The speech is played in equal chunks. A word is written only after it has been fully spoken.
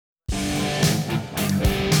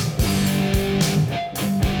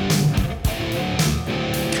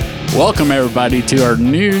Welcome, everybody, to our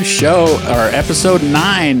new show, our episode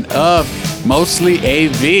 9 of Mostly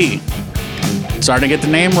AV. Starting to get the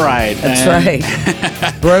name right. That's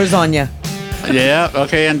right. Bros on you. Yeah,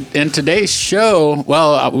 okay. And in today's show,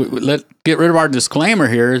 let's get rid of our disclaimer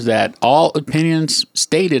here is that all opinions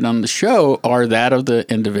stated on the show are that of the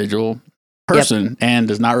individual person and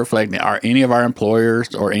does not reflect any of our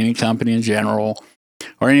employers or any company in general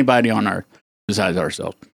or anybody on earth besides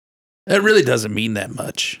ourselves. That really doesn't mean that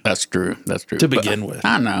much. That's true. To begin with.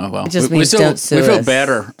 I know. Well, it just means don't sue we feel us.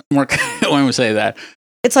 better when we say that.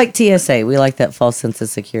 It's like TSA. We like that false sense of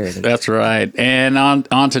security. That's right. And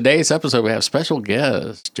on today's episode, we have special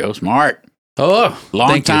guest, Joe Smart. Oh,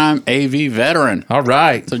 longtime AV veteran. All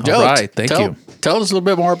right. So, Joe, thank you. Tell us a little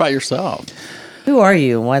bit more about yourself. Who are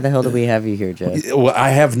you, and why the hell do we have you here, Joe? Well, I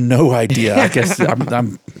have no idea. I guess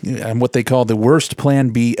I'm what they call the worst Plan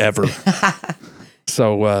B ever.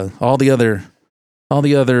 So all the other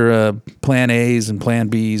Plan A's and Plan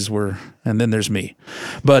B's were, and then there's me.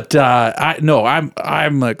 But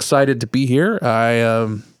I'm excited to be here. I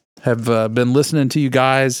have been listening to you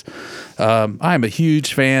guys. I'm a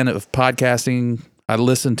huge fan of podcasting. I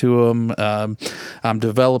listen to them. I'm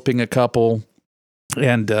developing a couple,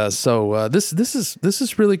 and so this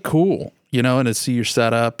is really cool. You know, and to see your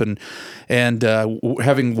setup and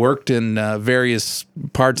having worked in various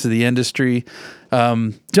parts of the industry,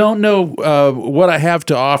 don't know what I have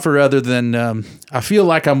to offer other than I feel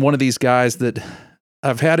like I'm one of these guys that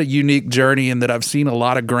I've had a unique journey and that I've seen a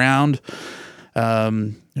lot of ground,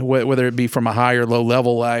 whether it be from a high or low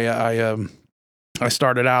level. I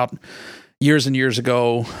started out years and years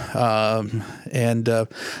ago, and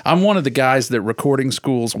I'm one of the guys that recording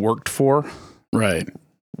schools worked for. Right.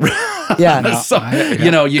 Yeah. So, you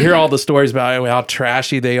know, you hear all the stories about how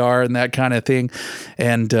trashy they are and that kind of thing.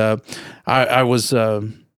 And I was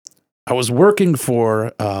working for,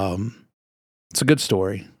 it's a good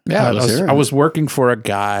story. Yeah, I was working for a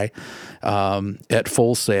guy at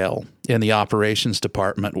Full Sail in the operations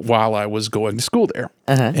department while I was going to school there.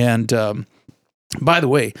 Uh-huh. And by the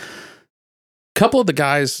way, a couple of the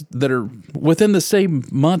guys that are within the same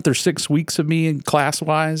month or 6 weeks of me in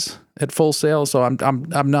class-wise at Full Sail, so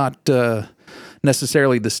I'm not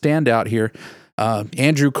necessarily the standout here.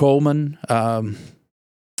 Andrew Coleman,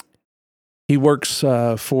 he works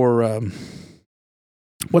for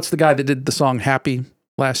what's the guy that did the song "Happy"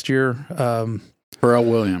 last year? Pharrell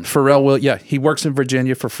Williams. Yeah, he works in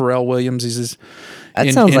Virginia for Pharrell Williams. He's his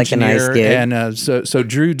sounds like a nice gig. And so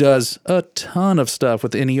Drew does a ton of stuff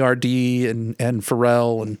with NERD and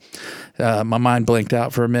Pharrell, and my mind blanked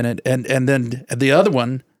out for a minute. And then the other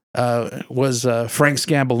one was Frank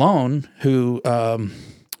Scambolone, who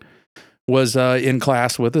was in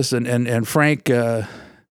class with us, and Frank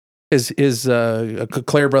is a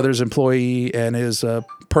Claire Brothers employee and is a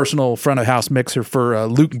personal front of house mixer for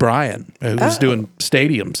Luke Bryan, who's doing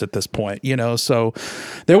stadiums at this point. You know, so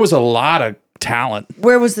there was a lot of talent.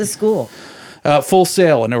 Where was the school? Full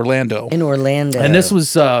Sail in Orlando. And this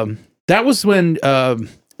was that was when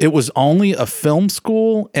it was only a film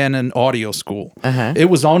school and an audio school. Uh-huh. It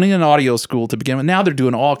was only an audio school to begin with. Now they're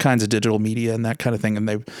doing all kinds of digital media and that kind of thing, and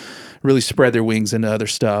they've really spread their wings into other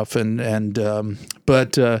stuff.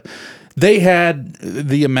 But they had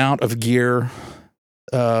the amount of gear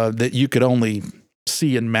that you could only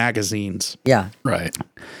see in magazines. Yeah. Right.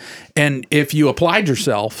 And if you applied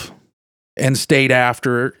yourself and stayed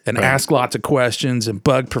after it and asked lots of questions and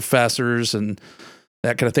bugged professors and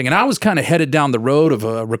that kind of thing. And I was kind of headed down the road of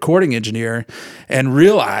a recording engineer and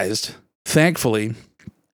realized, thankfully,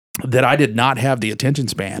 that I did not have the attention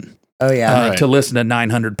span to listen to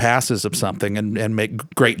 900 passes of something and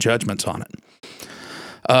make great judgments on it.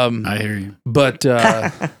 I hear you. But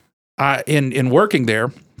in working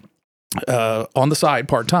there on the side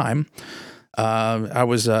part-time, I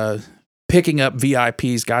was picking up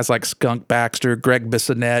VIPs, guys like Skunk Baxter, Greg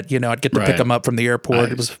Bissonette. You know, I'd get to pick them up from the airport.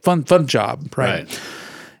 Nice. It was a fun job, right?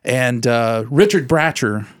 And Richard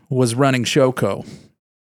Bratcher was running Showco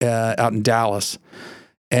out in Dallas,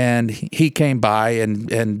 and he came by,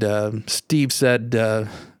 and Steve said,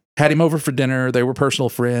 had him over for dinner. They were personal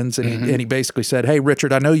friends, and he basically said, "Hey,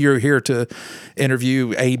 Richard, I know you're here to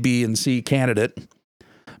interview A, B, and C candidate,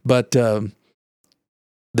 but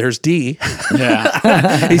there's D."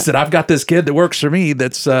 Yeah. He said, "I've got this kid that works for me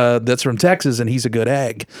that's from Texas, and he's a good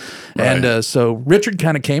egg." Right. And so Richard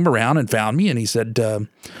kind of came around and found me, and he said,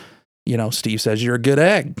 "Steve says you're a good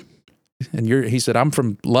egg." And he said, "I'm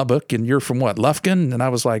from Lubbock, and you're from what, Lufkin?" And I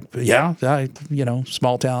was like, "Yeah,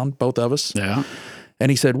 small town, both of us." Yeah. And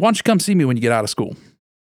he said, "Why don't you come see me when you get out of school?"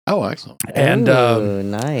 Oh, excellent. And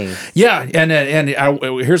nice. yeah,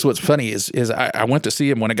 here's what's funny is I went to see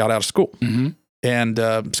him when I got out of school, and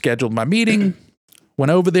scheduled my meeting.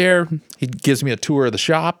 Went over there. He gives me a tour of the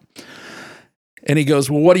shop, and he goes,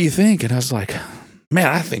 "Well, what do you think?" And I was like, "Man,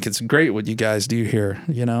 I think it's great what you guys do here,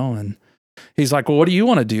 you know." And he's like, "Well, what do you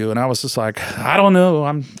want to do?" And I was just like, "I don't know.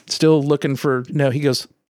 I'm still looking for." No, he goes,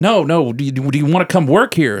 "No. Do you want to come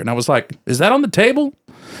work here?" And I was like, "Is that on the table?"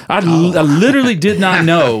 I literally did not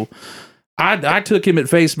know. I took him at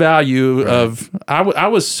face value of I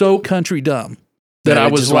was so country dumb that I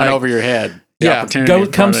was just like went over your head. Yeah,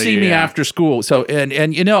 come see me after school. So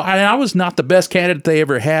and you know, I was not the best candidate they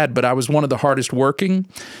ever had, but I was one of the hardest working.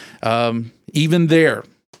 Even there,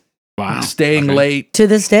 staying late to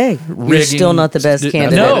this day. You're still not the best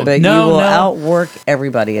candidate, but you will outwork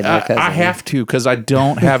everybody in your cousin. I have to because I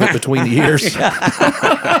don't have it between the ears.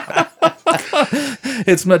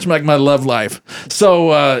 It's much like my love life.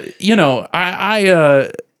 So you know,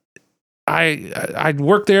 I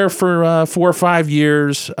worked there for 4 or 5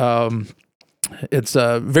 years. It's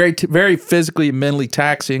very very physically and mentally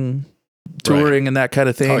taxing, touring and that kind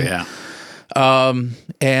of thing. Oh yeah.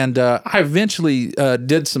 And I eventually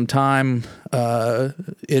did some time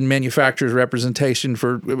in manufacturers representation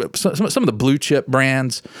for some of the blue chip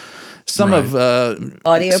brands. Some of audio some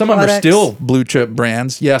products? of them are still blue chip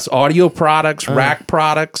brands. Yes, audio products, rack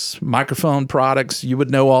products, microphone products. You would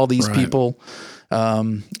know all these people.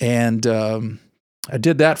 And I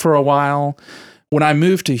did that for a while. When I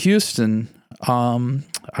moved to Houston,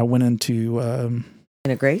 I went into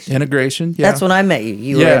Integration. Yeah. That's when I met you.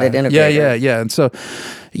 You were at Integrator. Yeah. And so,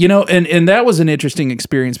 you know, and that was an interesting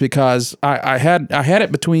experience because I had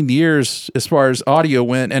it between the ears as far as audio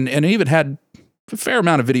went, and even had a fair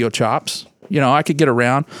amount of video chops. You know, I could get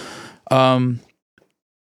around.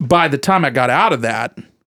 By the time I got out of that,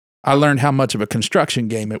 I learned how much of a construction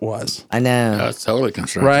game it was. I know. It's totally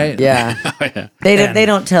construction. Right? Yeah. They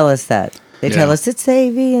don't tell us that. They tell us it's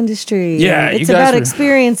AV industry. Yeah, it's about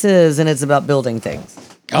experiences and it's about building things.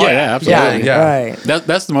 Oh yeah, absolutely. Yeah. Right.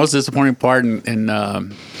 That's the most disappointing part in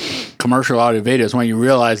commercial audio videos, when you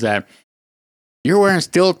realize that you're wearing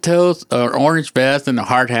steel toes, or orange vest, and a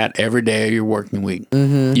hard hat every day of your working week.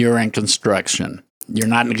 Mm-hmm. You're in construction. You're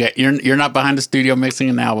not behind the studio mixing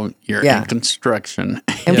an album. You're in construction.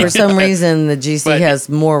 And for some reason, the GC has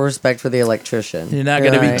more respect for the electrician. You're not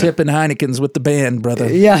going to be tipping Heinekens with the band,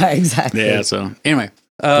 brother. Yeah, exactly. Yeah. So anyway,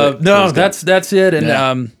 no, that's it.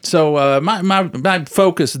 And so my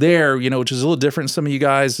focus there, you know, which is a little different than some of you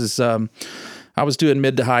guys, is I was doing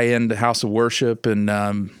mid to high end house of worship,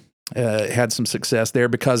 and had some success there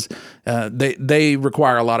because they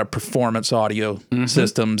require a lot of performance audio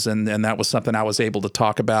systems, and that was something I was able to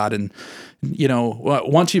talk about. And you know,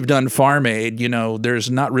 once you've done Farm Aid, you know, there's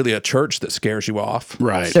not really a church that scares you off.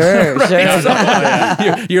 right? Sure.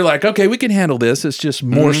 You're like, okay, we can handle this. It's just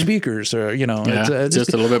more speakers, or you know, it's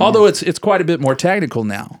just a little bit. Although more. it's quite a bit more technical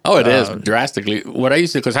now. Oh, it is drastically. What I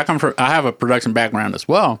used to, because I have a production background as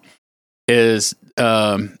well, is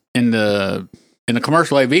in the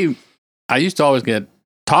commercial AV, I used to always get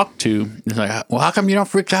talked to. It's like, well, how come you don't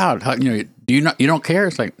freak out? You don't care?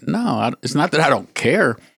 It's like, no, it's not that I don't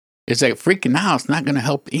care. It's like freaking out. It's not going to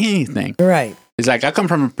help anything. Right. It's like I come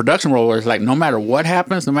from a production role where it's like no matter what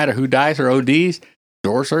happens, no matter who dies or ODs,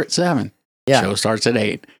 doors are at 7. Yeah. Show starts at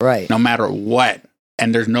 8. Right. No matter what.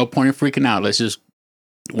 And there's no point in freaking out. Let's just,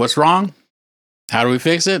 what's wrong? How do we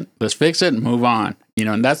fix it? Let's fix it and move on. You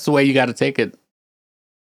know, and that's the way you got to take it.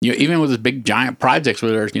 You know, even with these big giant projects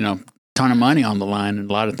where there's, you know, ton of money on the line and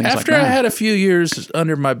a lot of things After like that. I had a few years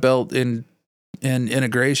under my belt in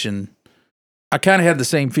integration, I kind of had the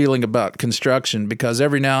same feeling about construction, because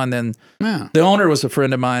every now and then the owner was a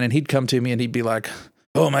friend of mine, and he'd come to me and he'd be like,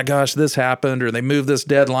 oh my gosh, this happened, or they moved this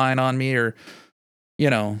deadline on me, or, you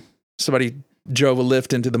know, somebody drove a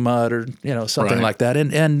lift into the mud, or, you know, something like that.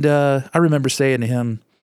 And I remember saying to him,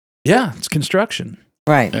 yeah, it's construction.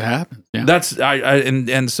 Right. It happens. Yeah. That's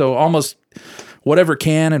and so almost whatever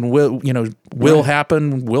can and will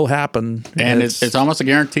happen will happen. And it's almost a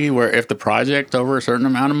guarantee where if the project's over a certain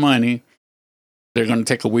amount of money, they're going to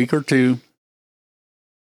take a week or two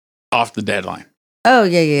off the deadline. Oh,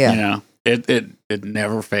 yeah. You know, it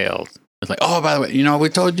never fails. It's like, oh, by the way, you know, we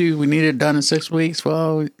told you we need it done in 6 weeks.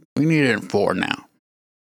 Well, we need it in 4 now.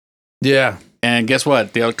 Yeah. And guess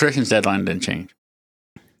what? The electrician's deadline didn't change.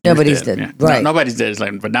 Nobody's did. Yeah. Right. No, nobody's did. It's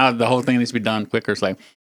like, but now the whole thing needs to be done quicker. It's like,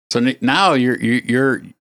 so now your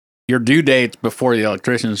due date's before the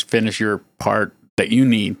electricians finish your part that you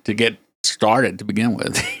need to get started to begin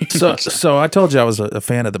with. So I told you I was a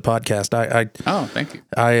fan of the podcast. Oh, thank you.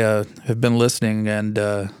 I have been listening, and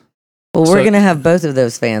Well, Well, we're going to have both of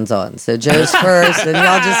those fans on. So Joe's first, and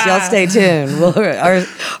y'all stay tuned.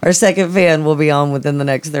 Our second fan will be on within the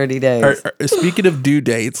next 30 days. Speaking of due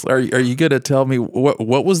dates, are you going to tell me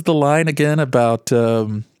what was the line again about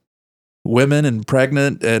women and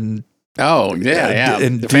pregnant and and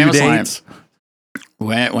the due dates?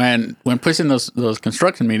 When pushing those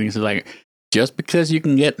construction meetings, is like, just because you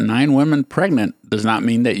can get 9 women pregnant does not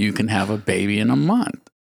mean that you can have a baby in a month.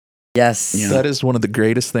 Yes. That is one of the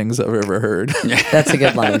greatest things I've ever heard. That's a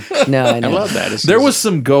good line. No, I know. I love that. There was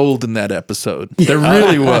some gold in that episode. There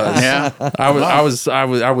really was. Yeah.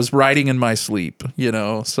 I was writing in my sleep,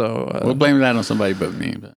 so we'll blame that on somebody but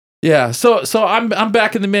me. But. Yeah, so I'm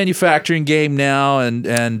back in the manufacturing game now, and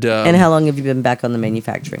how long have you been back on the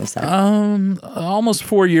manufacturing side? Almost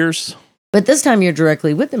 4 years. But this time you're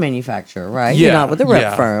directly with the manufacturer, right? Yeah, you're not with a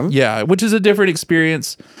rep firm. Yeah, which is a different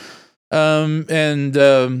experience.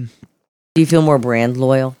 Do you feel more brand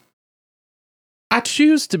loyal? I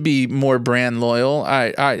choose to be more brand loyal.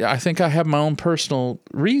 I think I have my own personal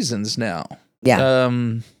reasons now. Yeah.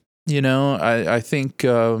 I think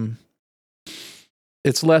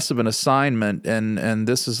it's less of an assignment, and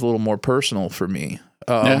this is a little more personal for me.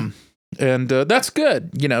 And that's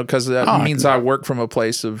good, because that means I work from a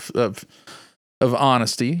place of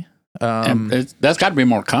honesty. And that's got to be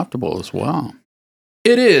more comfortable as well.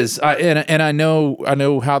 It is, and I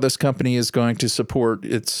know how this company is going to support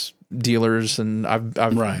its dealers, and I've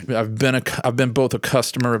been both a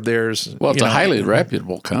customer of theirs. Well, it's a highly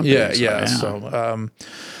reputable company. Yeah.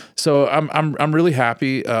 So I'm really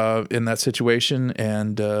happy in that situation,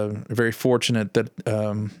 and very fortunate that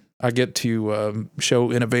I get to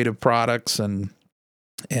show innovative products and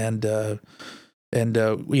work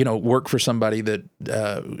for somebody that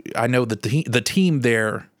I know that the team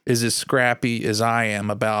there is as scrappy as I am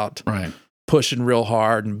about pushing real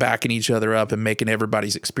hard and backing each other up and making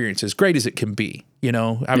everybody's experience as great as it can be. I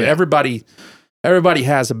mean, everybody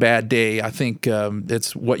has a bad day. I think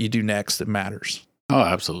it's what you do next that matters. Oh,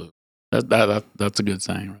 absolutely. That's a good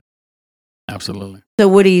saying. Right? Absolutely. So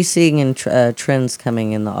what are you seeing in trends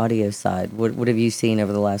coming in the audio side? What have you seen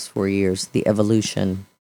over the last 4 years? The evolution.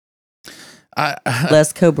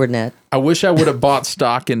 Less CobraNet. I wish I would have bought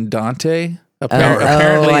stock in Dante.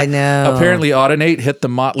 Apparently, I know. Apparently, Audinate hit the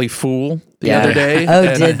Motley Fool the other day.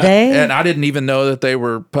 Did they? And I didn't even know that they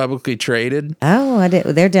were publicly traded. Oh, I did.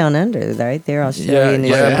 They're down under, right? They're Australian.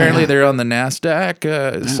 Yeah. Apparently, they're on the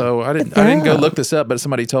NASDAQ. So I didn't go look this up, but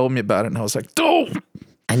somebody told me about it, and I was like, "Oh!"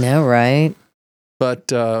 I know, right?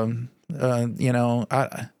 But I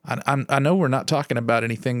know we're not talking about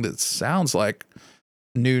anything that sounds like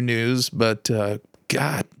new news, but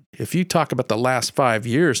God. If you talk about the last 5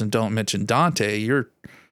 years and don't mention Dante, you've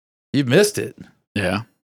missed it. Yeah.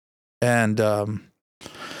 And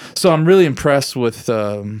so I'm really impressed with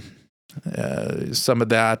some of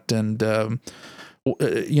that, and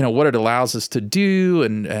what it allows us to do,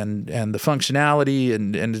 and the functionality,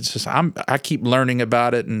 and it's just I keep learning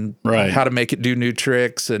about it and how to make it do new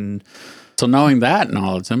tricks. And so knowing that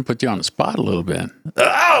knowledge then put you on the spot a little bit.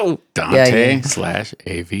 Oh, Dante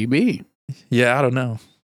 /AVB. Yeah, I don't know.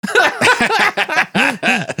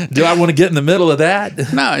 Do I want to get in the middle of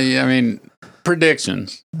that? No, I mean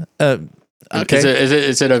predictions. Okay,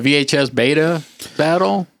 is it a VHS beta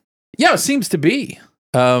battle? Yeah, it seems to be.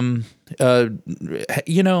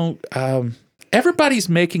 Everybody's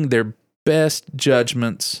making their best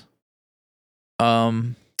judgments.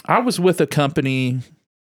 I was with a company,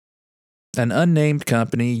 an unnamed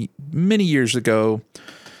company, many years ago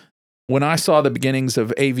when I saw the beginnings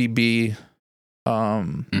of AVB.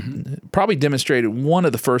 Probably demonstrated one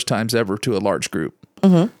of the first times ever to a large group.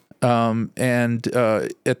 And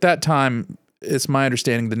at that time, it's my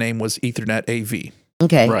understanding the name was Ethernet AV.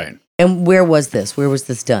 Okay. Right. And where was this? Where was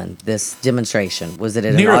this done? This demonstration? Was it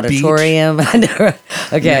at near an auditorium?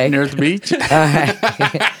 Okay. Near the beach? All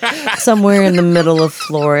right. Somewhere in the middle of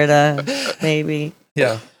Florida, maybe.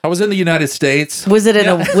 Yeah. I was in the United States. Was it in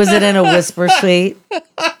a whisper suite?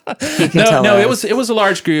 No, it was a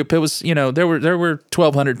large group. It was, there were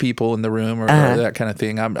 1,200 people in the room or that kind of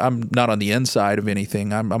thing. I'm not on the inside of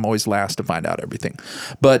anything. I'm always last to find out everything.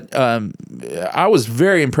 But I was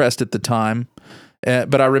very impressed at the time.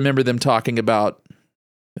 But I remember them talking about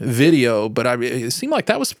video, but it seemed like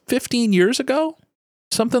that was 15 years ago,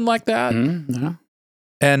 something like that. Yeah.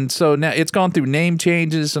 And so now it's gone through name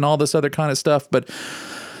changes and all this other kind of stuff, but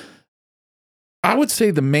I would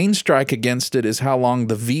say the main strike against it is how long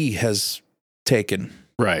the V has taken.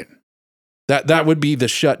 Right. That would be the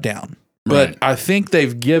shutdown. But I think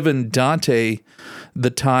they've given Dante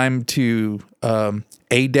the time to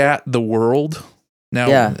ADAT the world.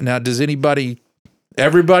 Now, does anybody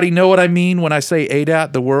Everybody know what I mean when I say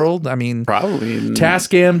ADAT, the world? I mean, Probably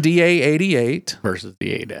Tascam DA88 versus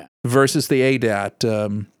the ADAT. versus the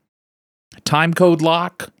ADAT. Time code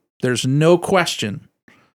lock, there's no question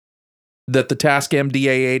that the Tascam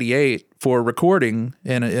DA88 for recording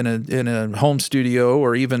in a home studio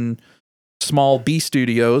or even small B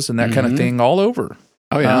studios and that kind of thing all over.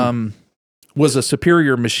 Oh yeah. Was a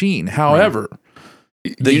superior machine. However,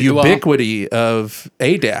 the ubiquity of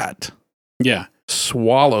ADAT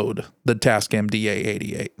swallowed the Tascam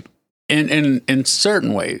DA88. In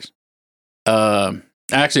certain ways.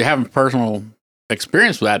 Actually having personal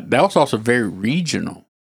experience with that, that was also very regional.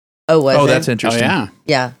 Oh, was it? That's interesting. Oh yeah.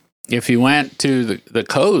 Yeah. If you went to the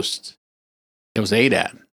coast, it was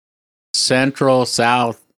ADAT. Central,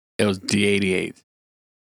 South, it was D88.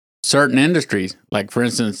 Certain industries, like for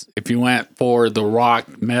instance, if you went for the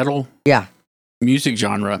rock metal music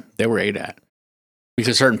genre, they were ADAT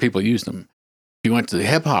because certain people used them. If you went to the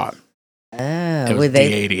hip hop, it was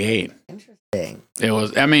D88. Interesting. It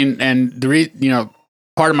was. I mean, and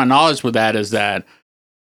part of my knowledge with that is that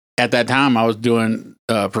at that time I was doing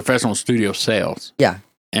professional studio sales. Yeah,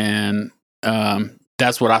 and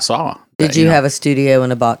that's what I saw. Did you have a studio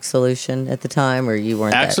in a box solution at the time, or you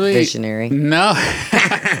weren't actually that visionary? No.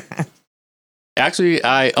 Actually,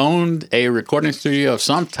 I owned a recording studio of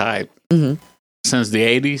some type since the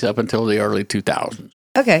 80s up until the early 2000s.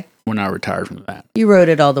 Okay. When I retired from that. You rode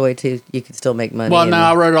it all the way to you could still make money. Well, no,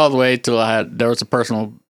 I rode it all the way till there was a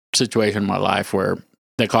personal situation in my life where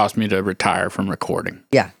they caused me to retire from recording.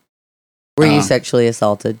 Yeah. Were you sexually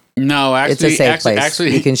assaulted? No, actually. It's a safe place.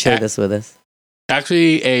 Actually, you can share this with us.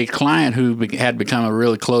 Actually, a client who had become a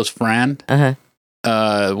really close friend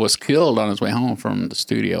was killed on his way home from the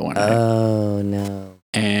studio one night. Oh, no.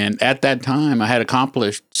 And at that time, I had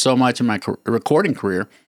accomplished so much in my recording career.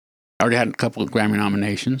 I already had a couple of Grammy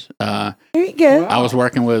nominations. There you go. I was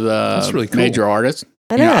working with really cool. major artists.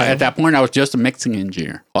 I know. At that point, I was just a mixing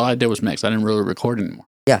engineer. All I did was mix. I didn't really record anymore.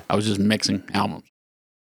 Yeah. I was just mixing albums.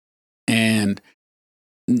 And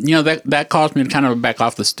that caused me to kind of back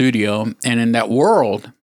off the studio. And in that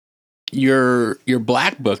world, your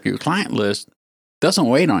black book, your client list, doesn't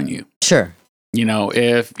wait on you. Sure.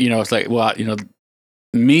 If it's like, well,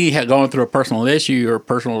 me going through a personal issue or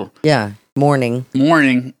personal mourning,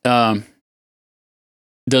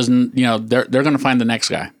 doesn't they're going to find the next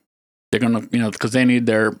guy. They're going to because they need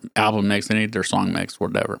their album mix, they need their song mix,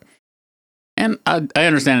 whatever. And I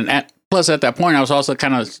understand. And plus, at that point, I was also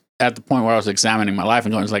kind of at the point where I was examining my life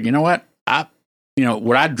and going, it's like, you know what?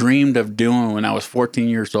 What I dreamed of doing when I was 14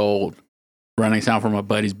 years old, running sound for my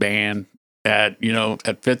buddy's band at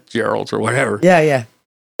Fitzgerald's or whatever. Yeah.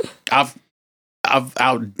 I've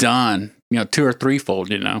outdone, 2 or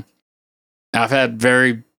 3-fold, I've had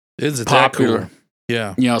very popular,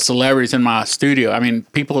 cool? celebrities in my studio. I mean,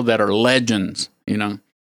 people that are legends,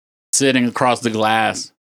 sitting across the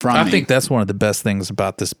glass from me. I think that's one of the best things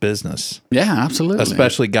about this business. Yeah, absolutely.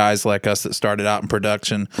 Especially guys like us that started out in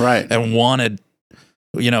production. Right. And wanted,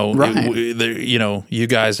 you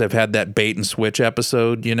guys have had that bait and switch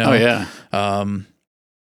episode, Oh, yeah.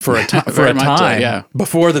 For a time,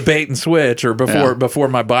 before the bait and switch or before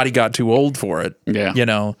my body got too old for it. Yeah.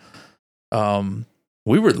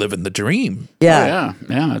 We were living the dream. Yeah.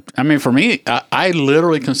 Yeah. I mean, for me, I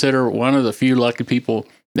literally consider one of the few lucky people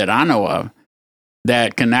that I know of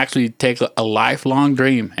that can actually take a lifelong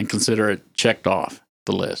dream and consider it checked off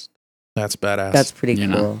the list. That's badass. That's pretty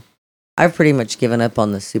cool. I've pretty much given up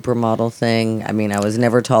on the supermodel thing. I mean, I was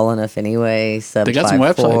never tall enough anyway. They got some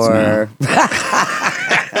websites now.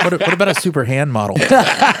 What about a super hand model?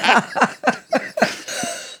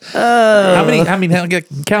 How many?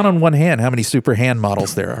 Count on one hand how many super hand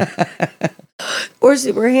models there are. Or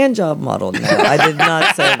super hand job model. No, I did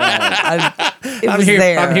not say that.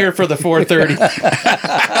 I'm here for the 430.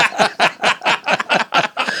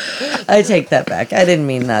 I take that back. I didn't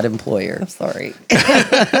mean that, employer. I'm sorry.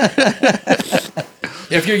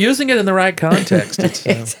 If you're using it in the right context, it's,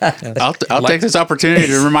 exactly. I'll take this opportunity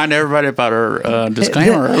to remind everybody about our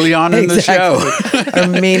disclaimer early on in the show. Our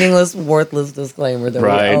meaningless, worthless disclaimer that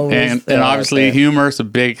we always and obviously humor is a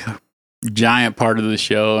big, giant part of the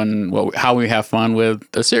show and how we have fun with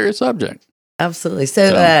a serious subject. Absolutely.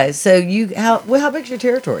 So you how big's your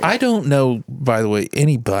territory? I don't know, by the way,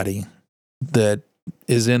 anybody that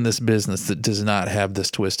is in this business that does not have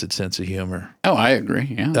this twisted sense of humor. Oh, I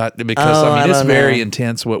agree. Yeah, because it's very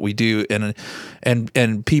intense what we do,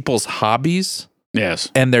 and people's hobbies,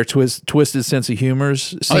 yes, and their twisted sense of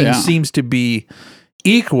humors seems to be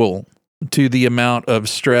equal to the amount of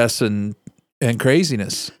stress and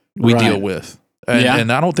craziness we deal with.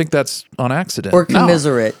 And I don't think that's on accident. Or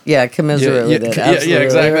commiserate. Yeah, commiserate with it. Absolutely. Yeah,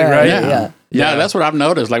 exactly right. Yeah, that's what I've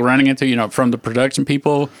noticed. Like running into, from the production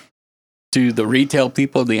people to the retail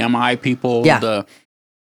people, the MI people. Yeah.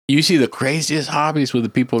 You see the craziest hobbies with the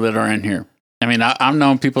people that are in here. I mean, I've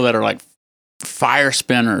known people that are like fire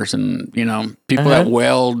spinners and, people that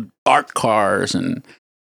weld art cars and,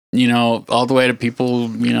 all the way to people,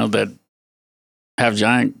 that have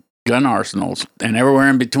giant gun arsenals and everywhere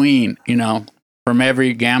in between, from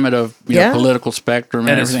every gamut of political spectrum.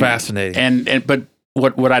 And it's fascinating. But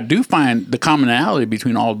what I do find the commonality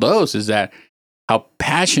between all those is that how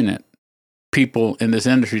passionate people in this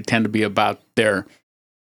industry tend to be about their,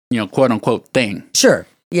 quote unquote thing. Sure.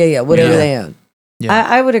 Yeah. Whatever they own. Yeah.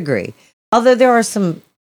 I would agree. Although there are some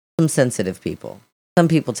sensitive people. Some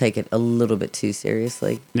people take it a little bit too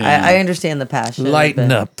seriously. Yeah. I understand the passion.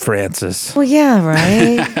 Lighten up, Francis. Well, yeah,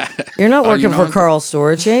 right? You're not working for Carl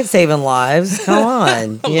Storch. You ain't saving lives. Come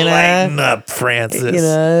on. Lighten up, Francis.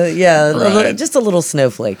 Right. Just a little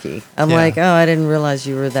snowflakey. I'm like, I didn't realize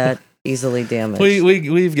you were that easily damaged.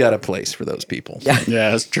 We've got a place for those people. Yeah,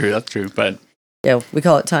 that's true. But we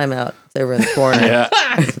call it timeout. It's over in the corner. Yeah.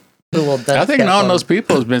 I think knowing those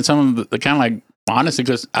people has been some of the kind of like, honestly,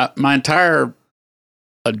 because my entire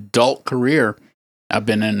adult career, I've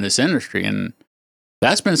been in this industry, and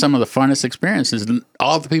that's been some of the funnest experiences.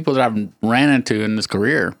 All the people that I've ran into in this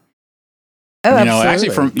career. Oh, absolutely. Actually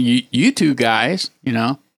from you two guys,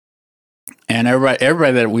 and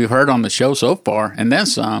everybody that we've heard on the show so far, and then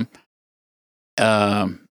some.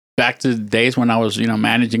 Back to the days when I was,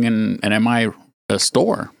 managing an MI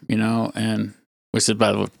store, and which is,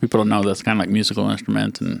 by the way, people don't know, that's kind of like musical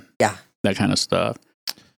instruments and that kind of stuff.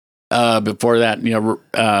 Before that,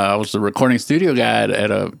 I was the recording studio guy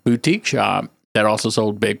at a boutique shop that also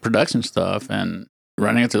sold big production stuff, and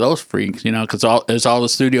running into those freaks, because it's all the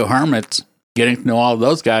studio hermits, getting to know all of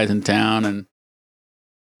those guys in town, and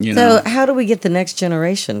So how do we get the next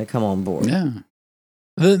generation to come on board? Yeah.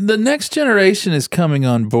 The next generation is coming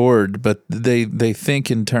on board, but they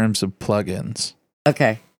think in terms of plugins.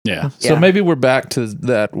 Okay. Yeah. So maybe we're back to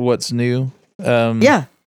that. What's new? Yeah.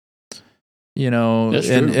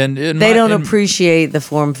 And they don't appreciate the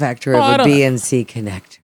form factor of a BNC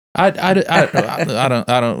connector. I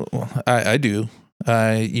do.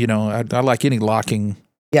 I like any locking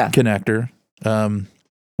connector. I'm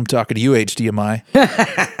talking to you, HDMI.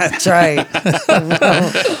 That's right.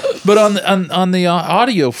 But on the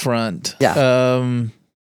audio front, that's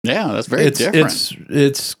very different.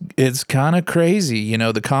 It's kind of crazy.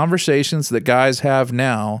 The conversations that guys have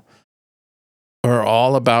now are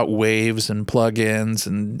all about waves and plugins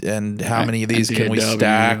and how many of these can we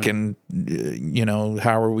stack and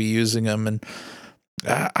how are we using them, and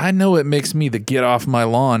I know it makes me the get off my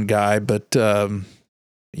lawn guy, but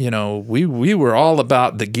we were all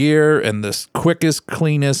about the gear and the quickest,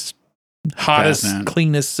 cleanest, hottest,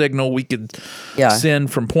 cleanest signal we could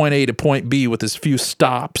send from point A to point B with as few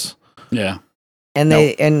stops. Yeah. And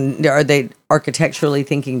are they architecturally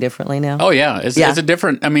thinking differently now? Oh yeah. It's a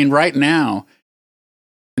different, right now,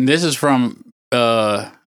 and this is from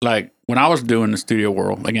like when I was doing the studio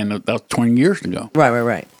world, again, that was 20 years ago.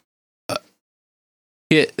 Right.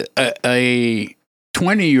 A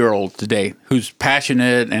 20-year-old today who's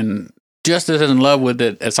passionate and just as in love with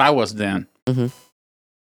it as I was then. Mm-hmm.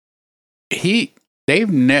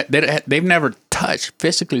 They've never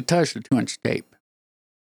physically touched a 2-inch tape.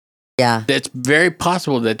 Yeah. It's very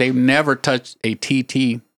possible that they've never touched a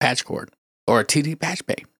TT patch cord or a TT patch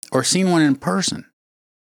bay or seen one in person.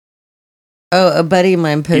 Oh, a buddy of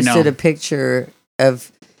mine posted a picture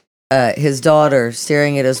of his daughter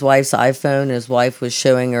staring at his wife's iPhone. His wife was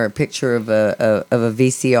showing her a picture of a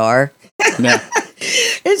VCR. Yeah.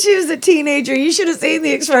 And she was a teenager. You should have seen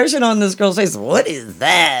the expression on this girl's face. What is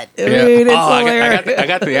that? I mean, it's hilarious. I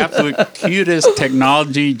got the absolute cutest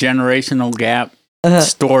technology generational gap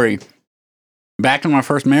story. Back in my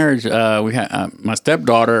first marriage, we had my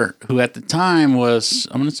stepdaughter, who at the time was,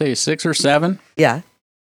 I'm going to say 6 or 7. Yeah.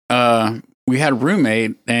 We had a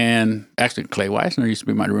roommate, and actually Clay Weissner used to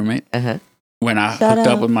be my roommate when I hooked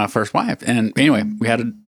up with my first wife. And anyway, we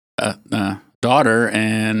had a daughter,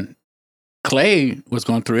 and Clay was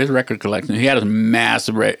going through his record collection. He had a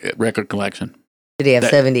massive record collection. Did he have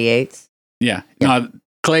 78s? Yeah. No,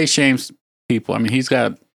 Clay shames people. I mean, he's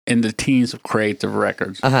got in the teens of crates of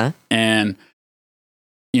records. And,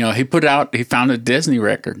 he found a Disney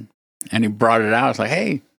record, and he brought it out. It's like,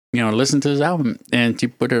 hey, listen to this album. And she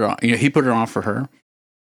put it on. He put it on for her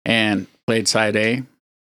and played side A.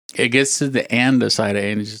 It gets to the end of side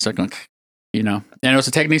A, and it's just like, and it was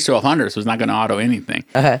a Technics 1200, so it's not going to auto anything.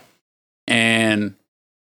 And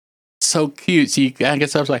so cute. She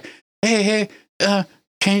gets up like, hey,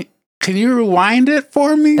 can you rewind it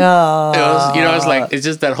for me? Oh. It was, it's like, it's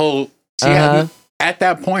just that whole, she had, at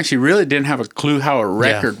that point, she really didn't have a clue how a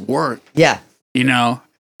record worked. Yeah.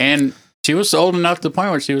 And she was old enough to the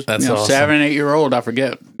point where she was, awesome. 7, 8 year old. I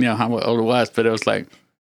forget, how old it was, but it was like,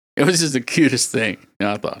 it was just the cutest thing.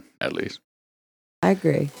 I thought, at least. I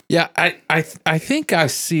agree. Yeah, I think I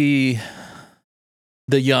see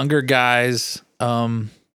the younger guys. I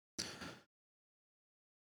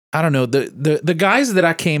don't know, the guys that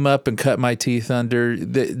I came up and cut my teeth under.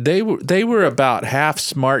 They were about half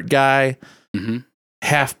smart guy,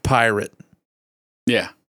 half pirate. Yeah.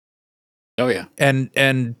 Oh yeah. And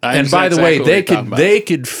by the way, they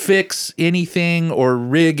could fix anything or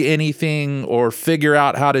rig anything or figure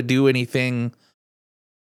out how to do anything.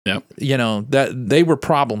 Yep. That they were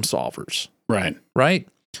problem solvers. Right. Right?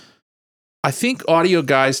 I think audio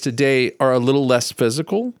guys today are a little less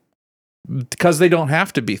physical because they don't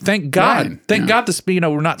have to be. Thank God. Right. Thank God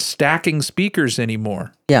we're not stacking speakers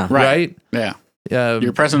anymore. Yeah. Right? Yeah.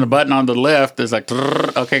 You're pressing the button on the left. It's like,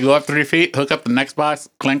 okay, go up 3 feet, hook up the next box,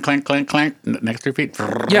 clink, clink, clink, clink, next 3 feet.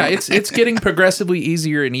 Yeah, it's getting progressively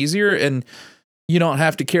easier and easier, and you don't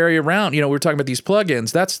have to carry around. We're talking about these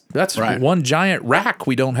plugins. That's right. One giant rack.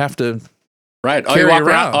 We don't have to. Right. All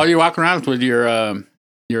you walk around with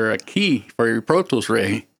your key for your Pro Tools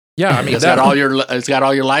rig. Yeah, I mean it's got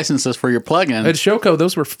all your licenses for your plugins. At Showco,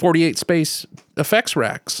 those were 48 space effects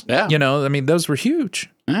racks. Yeah. I mean those were huge.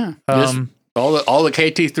 Yeah. All the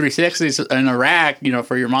KT360s in a rack,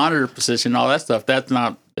 for your monitor position, all that stuff. It's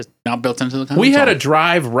now built into the console. We had a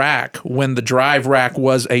drive rack when the drive rack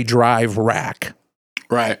was a drive rack.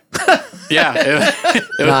 Right. Yeah. It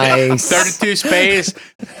was nice. 32 space,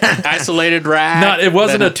 isolated rack. It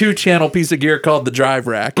wasn't a 2-channel piece of gear called the drive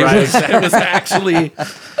rack. It was actually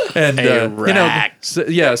a rack.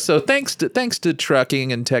 So thanks to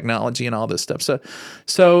trucking and technology and all this stuff.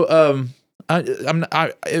 So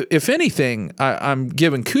if anything, I'm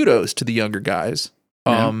giving kudos to the younger guys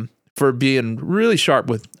for being really sharp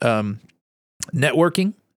with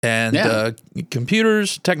networking and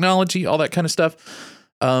computers, technology, all that kind of stuff.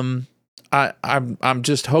 I'm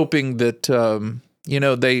just hoping that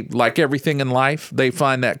they, like everything in life, they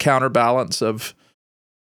find that counterbalance of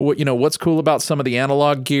what's cool about some of the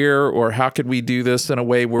analog gear, or how could we do this in a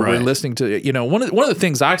way where we're listening to one of the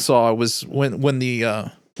things I saw was when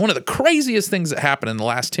the one of the craziest things that happened in the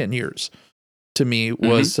last 10 years to me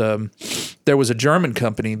was there was a German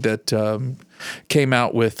company that came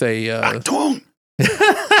out with a Achtung!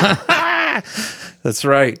 That's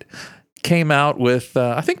right. Came out with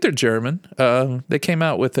I think they're German. They came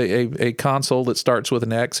out with a console that starts with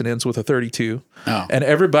an X and ends with a 32. Oh. And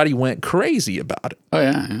everybody went crazy about it. Oh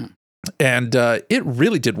yeah. And it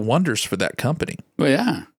really did wonders for that company. Well,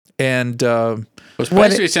 yeah. And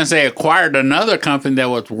especially since they acquired another company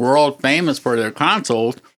that was world famous for their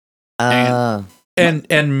consoles, and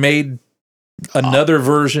made another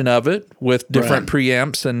version of it with different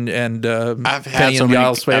preamps and I've had so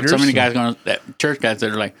many guys going, church guys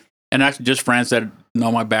that are like, and actually just friends that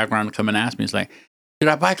know my background come and ask me, it's like, should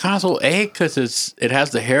I buy console A because it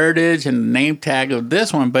has the heritage and the name tag of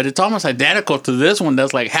this one, but it's almost identical to this one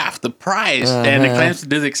that's like half the price, and it claims to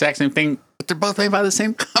do the exact same thing, but they're both made by the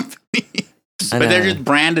same company. But they're just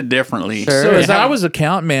branded differently. Sure. So as I was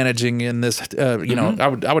account managing in this, I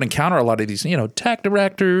would encounter a lot of these, tech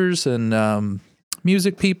directors and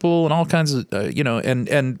music people and all kinds of,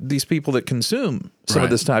 and these people that consume some of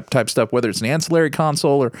this type stuff, whether it's an ancillary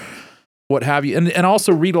console or what have you, and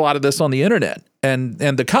also read a lot of this on the internet. And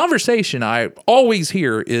the conversation I always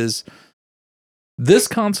hear is, this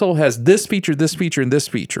console has this feature, and this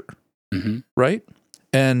feature, right?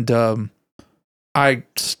 And I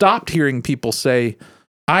stopped hearing people say,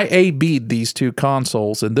 I A/B'd these two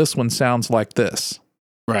consoles, and this one sounds like this.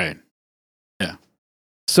 Right. Yeah.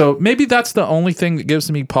 So maybe that's the only thing that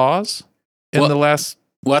gives me pause in the last.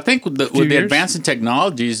 Well, I think with the advance in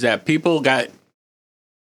technologies that people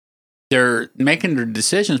they're making their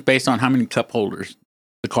decisions based on how many cup holders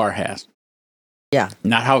the car has. Yeah.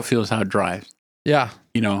 Not how it feels, how it drives. Yeah.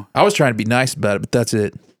 I was trying to be nice about it, but that's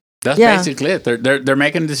it. That's basically it. They're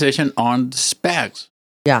making a decision on the specs.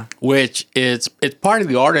 Yeah. Which it's part of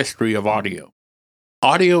the artistry of audio.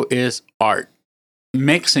 Audio is art.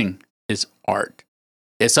 Mixing is art.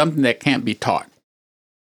 It's something that can't be taught.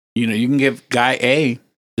 You can give guy A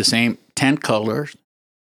the same 10 colors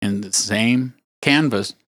and the same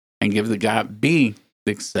canvas and give the guy B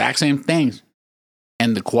the exact same things.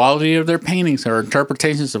 And the quality of their paintings or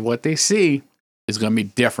interpretations of what they see is going to be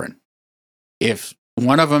different. If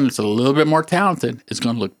one of them is a little bit more talented, it's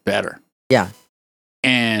going to look better. Yeah.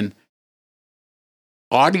 And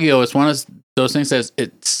audio is one of those things that's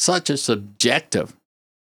it's such a subjective,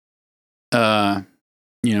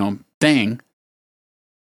 thing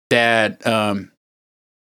that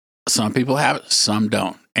some people have it, some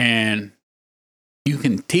don't, and you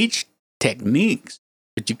can teach techniques,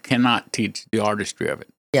 but you cannot teach the artistry of it.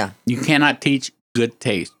 Yeah, you cannot teach good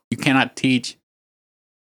taste. You cannot teach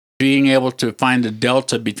being able to find the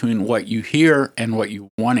delta between what you hear and what you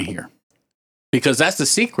want to hear. Because that's the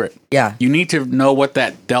secret. Yeah. You need to know what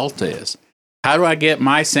that delta is. How do I get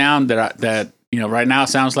my sound that right now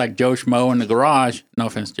sounds like Joe Schmo in the garage? No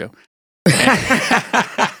offense, Joe.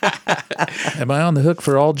 Am I on the hook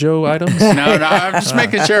for all Joe items? No, I'm just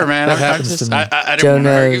making sure, man. That happens to me. I didn't want to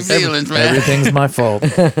hurt your feelings, man. Everything's my fault.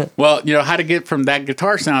 Well, how to get from that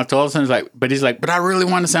guitar sound to all of a sudden, he's like, but I really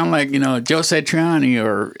want to sound like, Joe Satriani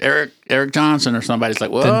or Eric Johnson or somebody. It's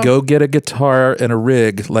like, well. Then go get a guitar and a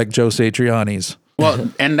rig like Joe Satriani's.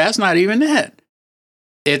 Well, and that's not even it.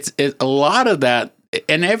 It's a lot of that.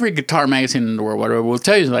 And every guitar magazine in the world, whatever, will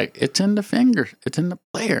tell you, it's in the fingers, it's in the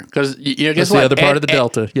player. Because guess that's what? The other part of the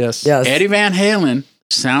delta, yes. Eddie Van Halen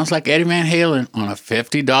sounds like Eddie Van Halen on a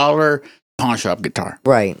 $50 pawn shop guitar.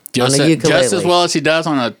 Right. Just as well as he does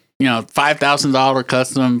on a $5,000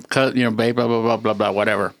 custom, blah, blah, blah, blah, blah,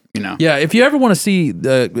 whatever, Yeah, if you ever want to see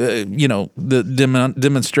the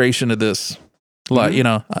demonstration of this,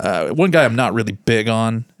 one guy I'm not really big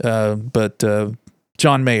on, but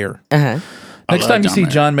John Mayer. Uh-huh. Next time you see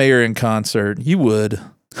John Mayer in concert, you would.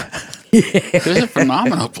 He's a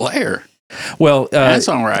phenomenal player. Well, and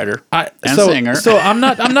songwriter and singer. So I'm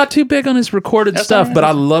not too big on his recorded stuff, but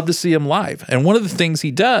I love to see him live. And one of the things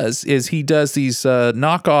he does is he does these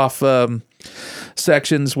knockoff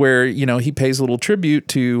sections where he pays a little tribute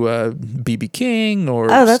to B.B. King or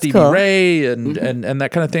Stevie Ray and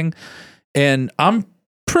that kind of thing. And I'm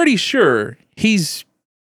pretty sure he's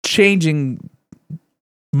changing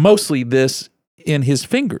mostly this in his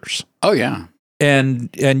fingers. Oh yeah. And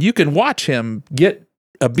you can watch him get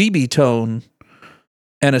a BB tone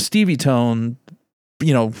and a Stevie tone,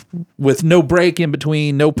 with no break in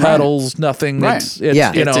between, no pedals, nothing. Right. It's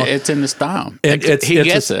it's in the style. And he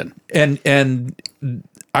gets it. And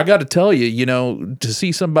I got to tell you, to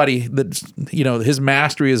see somebody that's, his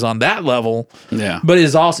mastery is on that level. Yeah. But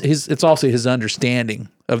it's also his understanding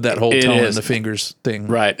of that whole tone and the fingers thing.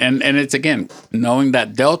 Right. And it's, again, knowing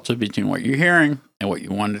that delta between what you're hearing and what you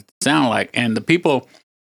want it to sound like. And the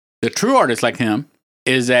true artists like him,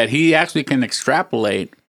 is that he actually can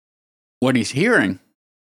extrapolate what he's hearing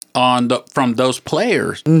from those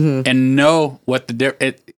players and know what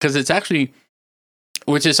because it's actually,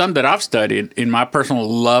 which is something that I've studied in my personal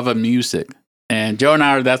love of music. And Joe and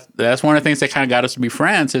I that's one of the things that kind of got us to be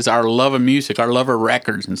friends is our love of music, our love of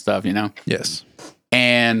records and stuff, Yes.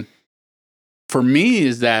 And for me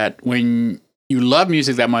is that when you love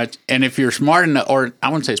music that much, and if you're smart enough, or I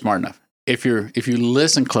wouldn't say smart enough, if you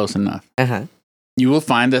listen close enough, you will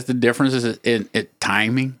find that the difference is in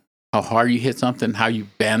timing, how hard you hit something, how you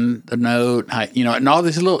bend the note, and all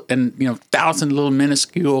these little, 1,000 little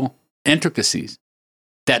minuscule intricacies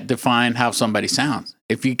that define how somebody sounds.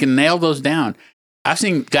 If you can nail those down, I've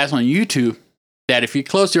seen guys on YouTube that if you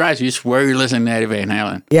close your eyes, you swear you're listening to Eddie Van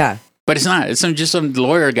Halen. Yeah. But it's not. It's just some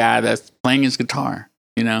lawyer guy that's playing his guitar,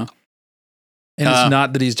 And it's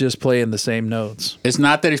not that he's just playing the same notes. It's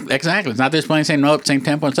not that exactly. It's not that he's playing the same note, same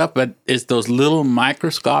tempo and stuff, but it's those little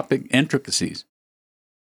microscopic intricacies.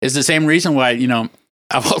 It's the same reason why,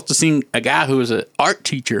 I've also seen a guy who was an art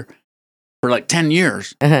teacher for 10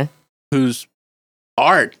 years, whose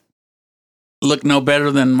art looked no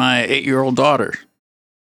better than my 8-year-old daughter.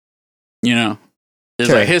 It's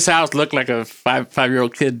like his house looked like a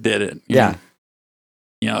five-year-old kid did it. Yeah.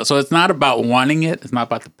 So it's not about wanting it. It's not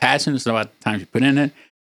about the passion. It's not about the time you put in it.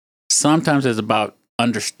 Sometimes it's about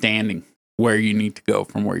understanding where you need to go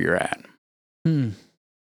from where you're at.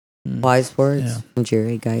 Wise words from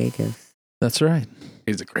Jerry Gallegos. That's right.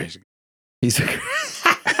 He's a crazy guy. He's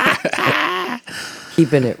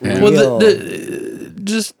keeping it real. Well,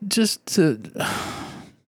 just to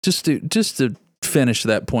finish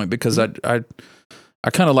that point, because I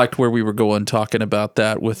kind of liked where we were going talking about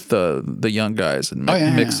that with the young guys and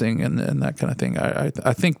mixing and that kind of thing.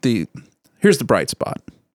 I think here's the bright spot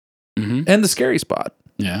and the scary spot.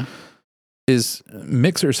 Yeah, is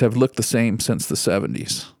mixers have looked the same since the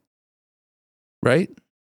 70s, right?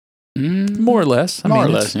 More or less. More or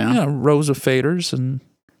less, yeah. Rows of faders and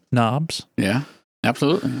knobs. Yeah,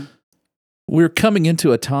 absolutely. We're coming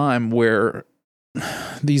into a time where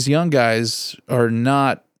these young guys are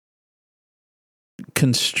not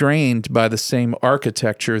constrained by the same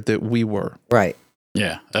architecture that we were. Right.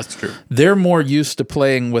 Yeah, that's true. They're more used to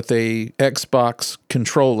playing with a Xbox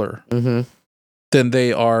controller than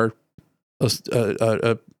they are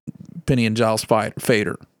a Penny and Giles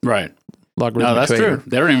fader. Right. Logarithmic no, that's fader. true.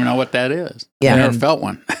 They don't even know what that is. Yeah. I never felt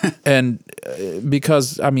one. And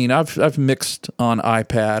because I've mixed on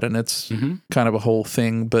iPad, and it's kind of a whole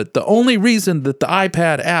thing. But the only reason that the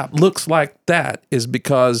iPad app looks like that is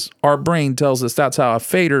because our brain tells us that's how a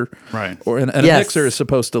fader or a mixer is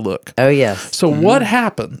supposed to look. Oh yes. So what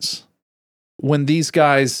happens when these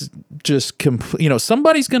guys just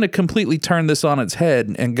somebody's going to completely turn this on its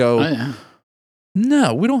head and go, Oh, yeah.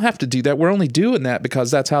 no, we don't have to do that. We're only doing that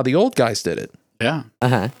because that's how the old guys did it. Yeah.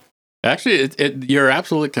 Uh-huh. Actually, you're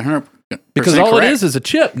absolutely 100% Because all correct. it is a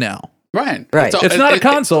chip now. Right. Right. It's not a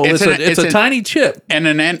console. It's a tiny chip. And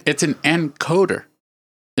it's an encoder.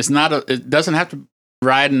 It's not it doesn't have to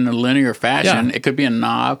ride in a linear fashion. Yeah. It could be a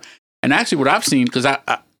knob. And actually what I've seen, because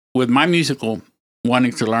I with my musical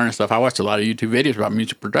wanting to learn stuff, I watched a lot of YouTube videos about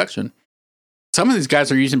music production. Some of these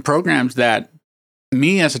guys are using programs that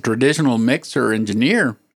me as a traditional mixer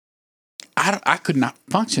engineer, I could not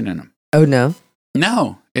function in them. Oh no.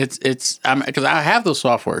 No, it's because I have those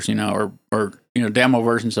softwares, or demo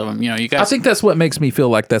versions of them. You guys. I think that's what makes me feel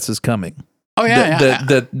like this is coming. Oh yeah,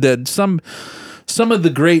 that some of the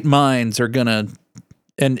great minds are gonna,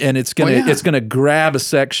 and it's gonna grab a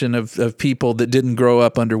section of people that didn't grow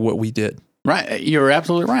up under what we did. Right, you're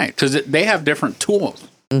absolutely right, because they have different tools.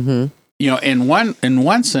 Mm-hmm. In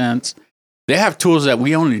one sense, they have tools that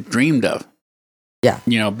we only dreamed of. Yeah.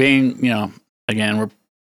 Being again, we're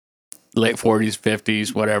late 40s,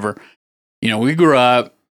 50s, whatever. We grew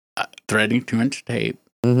up threading 2-inch tape.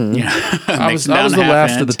 Mm-hmm. I was the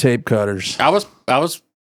last of the tape cutters. I was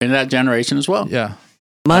in that generation as well. Yeah.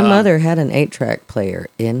 My mother had an 8-track player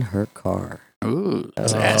in her car. Ooh,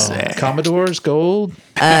 that's Commodores, gold,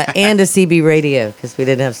 and a CB radio because we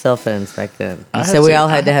didn't have cell phones back then. So we all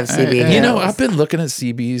had to have CB. I've been looking at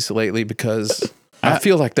CBs lately because I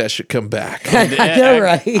feel like that should come back. I know,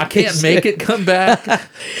 right? I can't make it come back,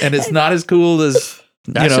 and it's not as cool as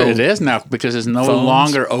it is now because it's no phones.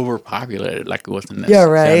 Longer overpopulated like it was in the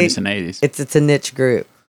right. 70s and 80s. It's a niche group.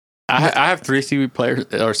 I have 3 CB players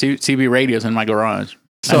or CB radios in my garage.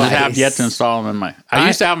 So I have yet to install them in my. I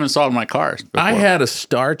used to have them installed in my cars. Before. I had a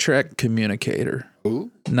Star Trek communicator.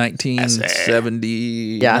 Ooh.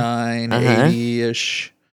 1979,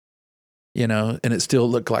 80-ish. And it still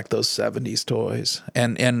looked like those 70s toys.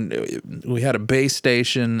 And we had a base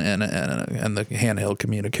station and the handheld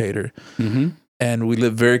communicator. Mm-hmm. And we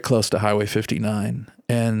lived very close to Highway 59.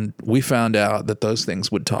 And we found out that those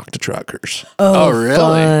things would talk to truckers. Oh really?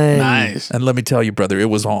 Fun. Nice. And let me tell you, brother, it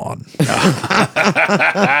was on.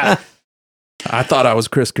 I thought I was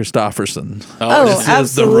Chris Christopherson. This absolutely.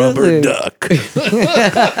 Is the rubber duck.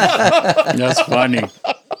 That's funny.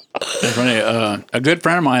 That's funny. A good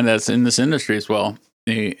friend of mine that's in this industry as well.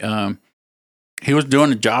 He was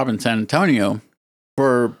doing a job in San Antonio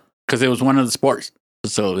because it was one of the sports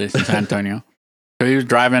facilities in San Antonio. So he was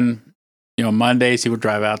driving. Mondays he would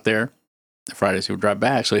drive out there. Fridays he would drive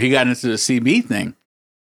back. So he got into the CB thing.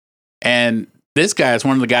 And this guy is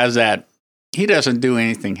one of the guys that he doesn't do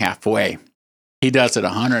anything halfway. He does it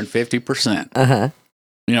 150%. Uh-huh.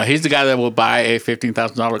 He's the guy that will buy a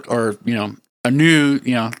 $15,000 or, a new,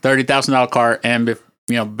 $30,000 car. And,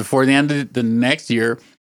 before the end of the next year,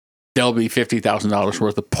 there'll be $50,000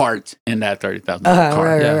 worth of parts in that $30,000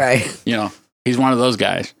 car. Right. He's one of those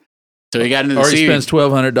guys. So he got into the Or he spends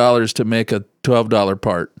 $1,200 to make a $12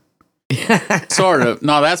 part. Sort of.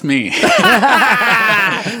 No, that's me.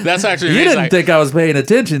 That's actually you didn't think I was paying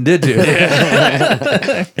attention, did you?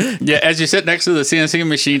 Yeah, as you sit next to the CNC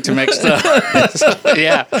machine to make stuff.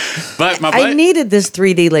 Yeah, but I needed this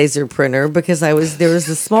 3D laser printer because there was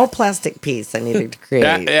a small plastic piece I needed to create.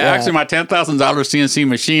 Actually, my $10,000 CNC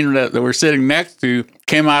machine that we're sitting next to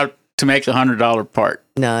came out to make a $100 part.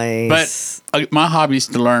 Nice. But my hobby is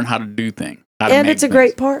to learn how to do things. And it's a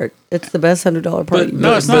great part. It's the best $100 part.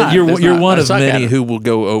 No, it's not. But you're one I of suck many at it. who will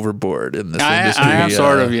go overboard in this industry. I am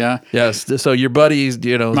sort of, yeah. Yes. So your buddies, My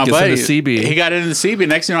gets buddy, into CB. he got into the CB.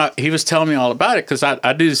 Next thing you know, he was telling me all about it because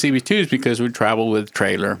I do the CB2s because we travel with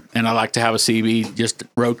trailer. And I like to have a CB, just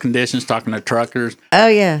road conditions, talking to truckers. Oh,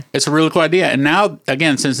 yeah. It's a really cool idea. And now,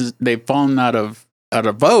 again, since they've fallen out of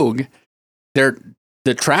vogue,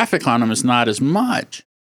 the traffic on them is not as much.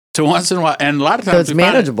 So once in a while, and a lot of times it's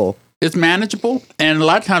manageable. It's manageable, and a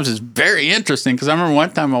lot of times it's very interesting because I remember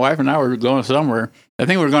one time my wife and I were going somewhere. I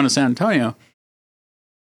think we were going to San Antonio,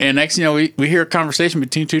 and next thing you know, we hear a conversation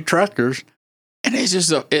between 2 truckers, and it's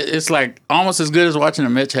just it's like almost as good as watching a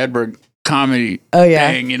Mitch Hedberg comedy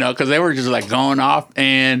thing, because they were just like going off,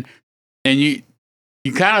 and you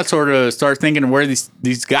you kind of sort of start thinking where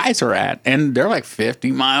these guys are at, and they're like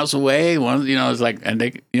 50 miles away. One, it's like, and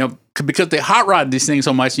they, because they hot rod these things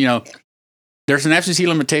so much, there's an FCC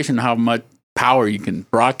limitation on how much power you can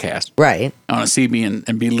broadcast right on a CB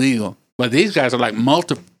and be legal. But these guys are like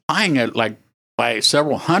multiplying it like by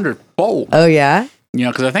several hundred fold. Oh yeah.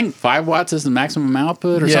 Because I think 5 watts is the maximum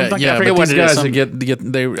output or something. Yeah, I forget what these it is. guys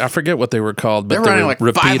I forget what they were called, but they're running like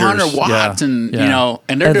repeaters. 500 watts, and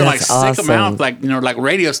and they're doing like sick amounts, like like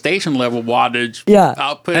radio station level wattage. Yeah,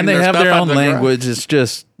 output, and they have their own language. It's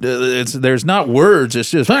just there's not words. It's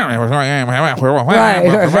just right. And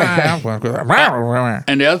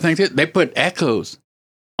the other thing too, they put echoes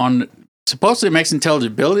on. Supposedly it makes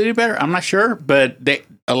intelligibility better. I'm not sure, but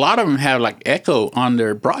a lot of them have like echo on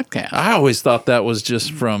their broadcast. I always thought that was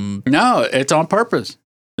just from. No, it's on purpose.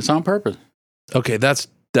 It's on purpose. Okay, that's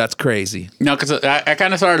crazy. No, because I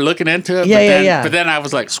kind of started looking into it. Yeah. But then I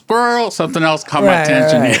was like, squirrel, something else caught my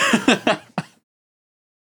attention. Right.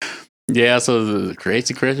 Yeah, so the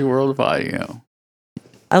crazy, crazy world of audio.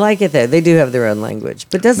 I like it though. They do have their own language,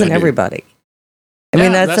 but doesn't everybody? I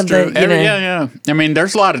mean, that's something. True. Yeah. I mean,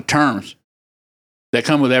 there's a lot of terms that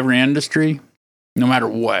come with every industry, no matter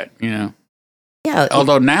what, Yeah.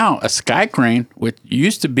 Although now a sky crane, which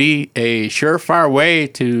used to be a surefire way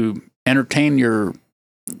to entertain your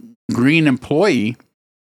green employee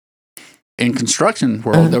in construction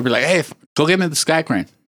world, they'll be like, "Hey, go get me the sky crane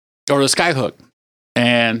or the sky hook,"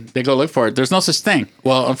 and they go look for it. There's no such thing.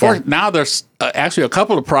 Well, unfortunately, now there's actually a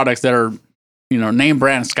couple of products that are, name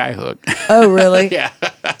brand Skyhook. Oh, really? Yeah.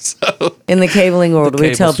 So in the cabling world,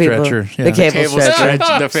 we tell people the cable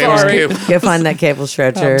stretcher. The famous cable. Go find that cable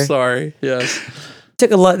stretcher. I'm sorry. Yes.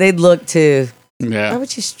 Took a lot. They'd look to. Yeah. Why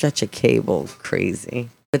would you stretch a cable? Crazy.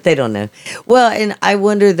 But they don't know. Well, and I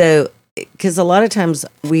wonder though, because a lot of times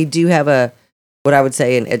we do have what I would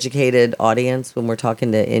say an educated audience when we're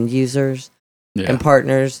talking to end users and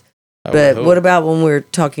partners. But what about when we're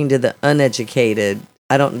talking to the uneducated?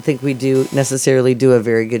 I don't think we necessarily do a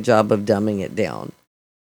very good job of dumbing it down.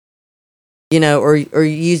 Or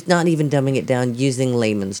use not even dumbing it down, using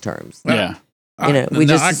layman's terms. Yeah. We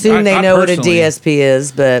just assume they know what a DSP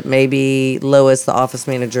is, but maybe Lois, the office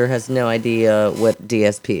manager, has no idea what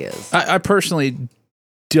DSP is. I personally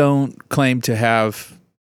don't claim to have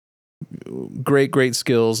great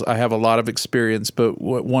skills. I have a lot of experience, but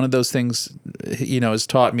one of those things, has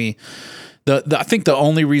taught me. I think the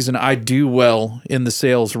only reason I do well in the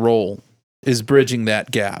sales role is bridging that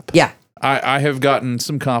gap. Yeah. I have gotten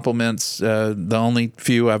some compliments, the only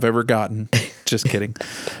few I've ever gotten. Just kidding.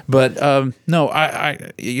 But no,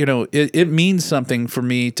 it means something for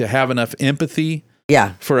me to have enough empathy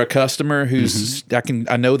for a customer who's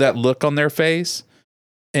I know that look on their face,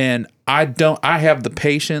 and I have the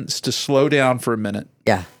patience to slow down for a minute.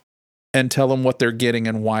 Yeah. And tell them what they're getting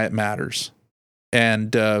and why it matters.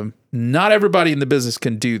 And not everybody in the business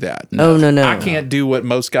can do that. No. I can't do what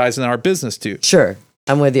most guys in our business do. Sure.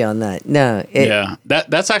 I'm with you on that. No.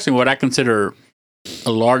 That's actually what I consider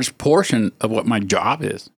a large portion of what my job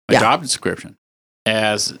is, my job description.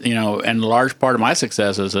 As, and a large part of my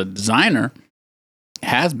success as a designer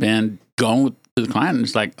has been going to the client and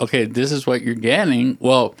it's like, okay, this is what you're getting.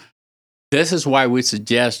 Well, this is why we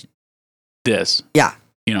suggest this. Yeah.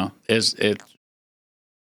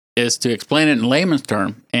 Is to explain it in layman's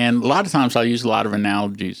term. And a lot of times I'll use a lot of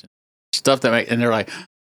analogies, stuff and they're like,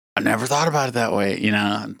 I never thought about it that way,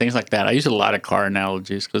 and things like that. I use a lot of car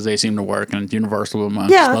analogies because they seem to work and it's universal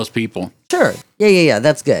amongst most people. Sure. Yeah.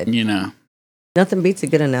 That's good. Nothing beats a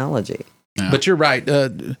good analogy. Yeah. But you're right.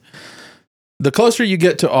 The closer you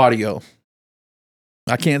get to audio,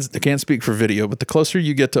 I can't speak for video, but the closer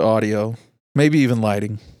you get to audio, maybe even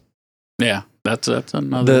lighting. Yeah, that's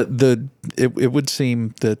another. It would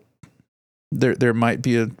seem that there might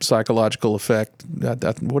be a psychological effect.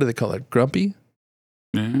 What do they call it? Grumpy?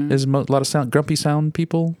 Mm-hmm. There's a lot of grumpy sound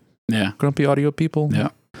people. Yeah. Grumpy audio people. Yeah.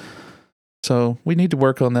 So we need to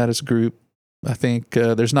work on that as a group. I think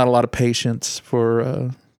there's not a lot of patience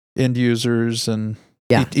for end users and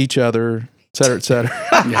each other, et cetera, et cetera.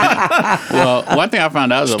 Yeah. Well, one thing I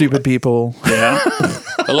found out is stupid people. Yeah.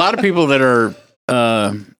 A lot of people that are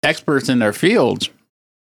experts in their fields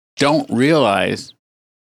don't realize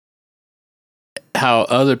how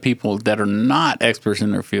other people that are not experts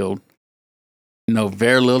in their field know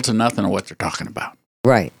very little to nothing of what they're talking about.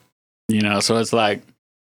 Right. So it's like,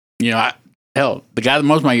 hell, the guy that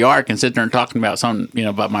mows my yard can sit there and talking about something,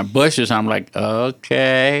 about my bushes. I'm like,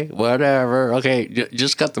 okay, whatever. Okay,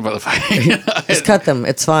 just cut the motherfucker. Just cut them.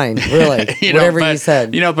 It's fine. Really. Whatever you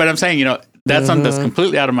said. But I'm saying, that's something that's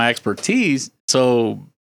completely out of my expertise. So,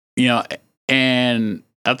 and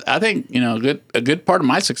I think, a good part of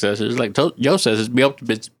my success is, like Joe says, is be able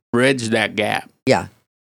to bridge that gap. Yeah.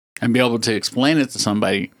 And be able to explain it to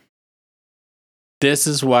somebody. This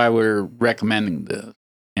is why we're recommending this.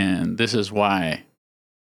 And this is why,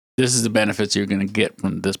 this is the benefits you're going to get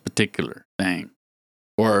from this particular thing.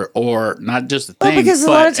 Or not just the thing. Well, because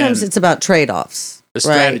a lot of times it's about trade-offs. The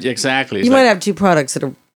strategy, exactly. You might have two products that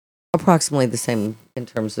are approximately the same in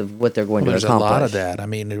terms of what they're going to accomplish. There's a lot of that. I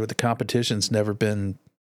mean, the competition's never been,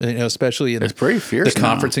 especially in it's pretty fierce the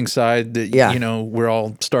conferencing side. That we're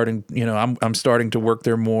all starting. I'm starting to work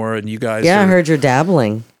there more, and you guys. Yeah, I heard you're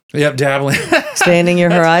dabbling. Yep, dabbling, expanding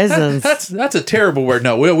your horizons. That's a terrible word.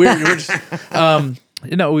 No, we're just.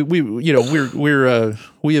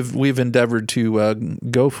 We've endeavored to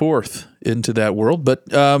go forth into that world, but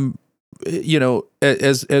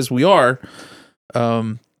as we are,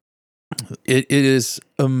 it is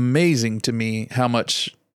amazing to me how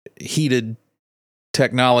much heated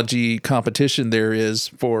technology competition there is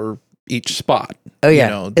for each spot. Oh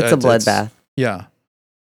yeah, it's a bloodbath. Yeah,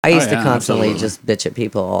 I used to constantly just bitch at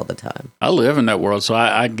people all the time. I live in that world, so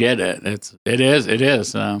I get it. It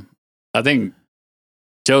is. I think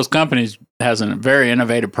Joe's company has a very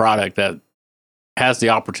innovative product that has the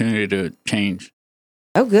opportunity to change.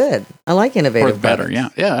 Oh, good. I like innovative better. Yeah,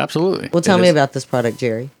 absolutely. Well, tell me about this product,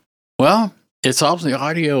 Jerry. Well, it solves the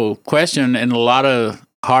audio question in a lot of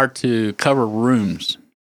hard to cover rooms.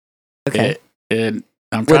 Okay. I'm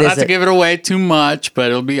trying not to give it away too much,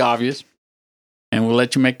 but it'll be obvious. And we'll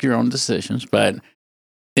let you make your own decisions. But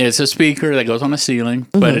it's a speaker that goes on the ceiling,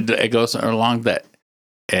 but it goes along the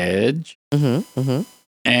edge.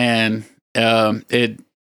 And it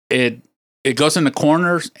goes in the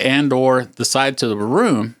corners and or the sides of the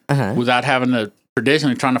room without having to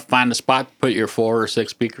traditionally trying to find a spot to put your 4 or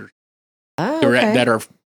 6 speakers that are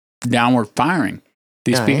downward firing.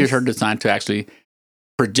 These speakers are designed to actually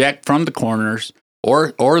project from the corners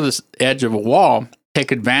or the edge of a wall,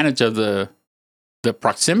 take advantage of the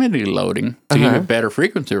proximity loading to give a better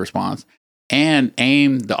frequency response, and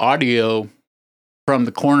aim the audio from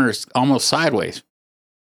the corners almost sideways.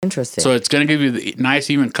 Interesting. So it's going to give you the nice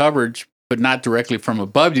even coverage, but not directly from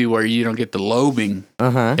above you, where you don't get the lobing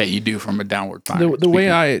that you do from a downward firing. The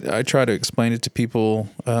way I try to explain it to people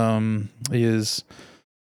is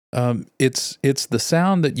it's the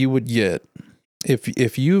sound that you would get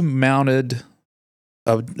if you mounted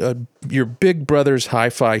your big brother's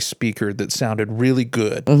hi-fi speaker that sounded really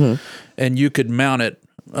good, and you could mount it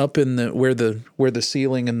up in where the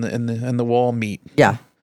ceiling and the wall meet. Yeah.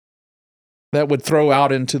 That would throw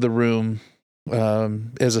out into the room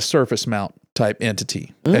as a surface mount type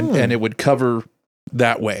entity, and it would cover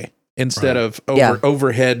that way instead of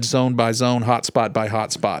overhead, zone by zone, hotspot by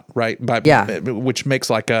hotspot, right? Which makes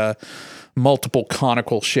like a multiple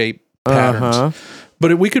conical shape patterns.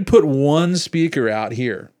 But we could put one speaker out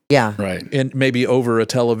here, right, and maybe over a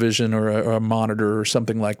television or a monitor or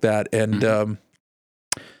something like that, and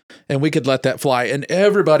we could let that fly, and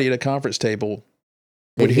everybody at a conference table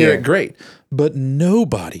would hear it great, but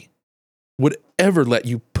nobody would ever let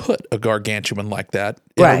you put a gargantuan like that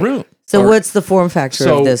in a room. So what's the form factor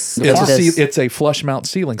of this? It's a flush mount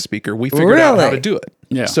ceiling speaker. We figured out how to do it.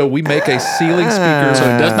 Yeah. So we make a ceiling speaker. So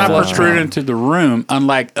it does not protrude into the room,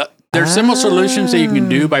 unlike... There's similar solutions that you can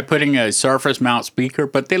do by putting a surface mount speaker,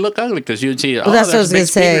 but they look ugly because you'd see, that's what I was going to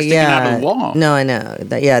say. Out of the wall. No, I know.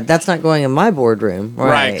 That's not going in my boardroom.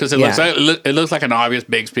 Right, because it looks like an obvious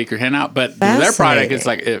big speaker handout, but their product is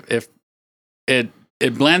like if it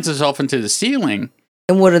blends itself into the ceiling.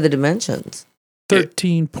 And what are the dimensions?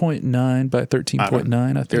 13.9 by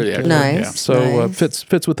 13.9, I think. Nice. Yeah. So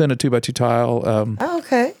fits within a 2x2 tile.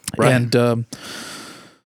 Okay. Right. And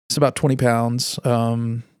it's about 20 pounds.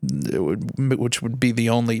 Which would be the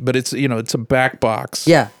only, but it's a back box,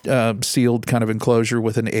 sealed kind of enclosure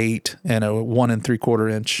with an 8 and a 1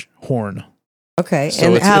 3/4 inch horn. Okay,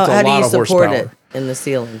 so and how do you support horsepower. it in the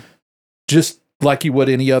ceiling? Just like you would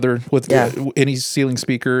any other with any ceiling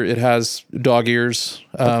speaker, it has dog ears.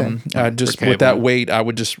 With that weight, I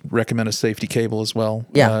would just recommend a safety cable as well.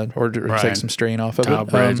 Yeah, or take some strain off of tile it.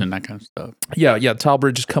 bridge and that kind of stuff. Yeah, tile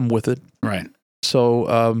bridges come with it. Right.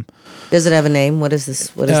 So, does it have a name? What is this?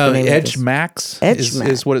 What is the name? Edge Max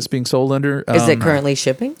is what it's being sold under. Is it currently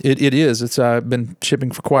shipping? It is. It's been shipping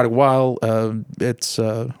for quite a while. It's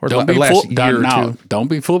last year or two. Don't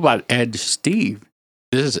be fooled by Edge Steve.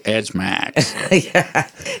 This is Edge Max. Yeah,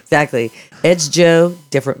 exactly. Edge Joe,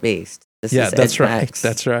 different beast. That's right. Max.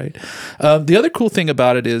 That's right. The other cool thing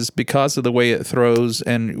about it is because of the way it throws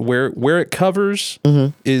and where it covers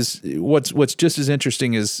is what's just as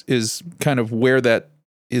interesting is kind of where that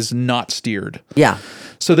is not steered. Yeah.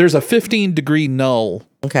 So there's a 15-degree null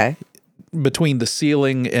Okay. between the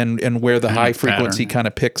ceiling and where the high frequency kind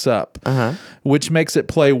of picks up, which makes it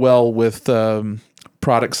play well with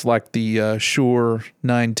products like the Shure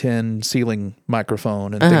 910 ceiling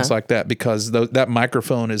microphone and things like that, because that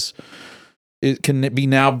microphone can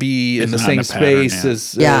now be in the same space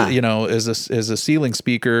as as a ceiling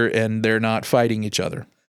speaker, and they're not fighting each other.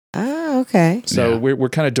 Oh, okay. So we're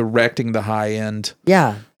kind of directing the high end.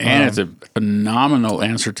 Yeah. And it's a phenomenal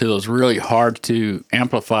answer to those really hard to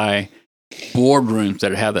amplify boardrooms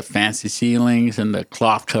that have the fancy ceilings and the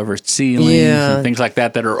cloth covered ceilings and things like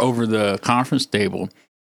that are over the conference table,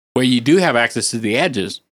 where you do have access to the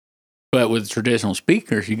edges. But with traditional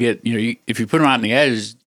speakers, you get, if you put them out on the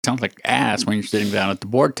edges, it sounds like ass when you're sitting down at the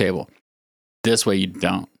board table. This way you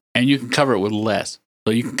don't. And you can cover it with less.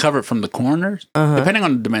 So you can cover it from the corners, depending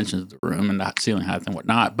on the dimensions of the room and the ceiling height and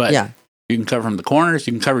whatnot. But you can cover from the corners,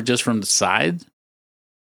 you can cover just from the sides,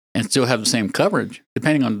 and still have the same coverage,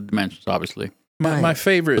 depending on the dimensions, obviously. My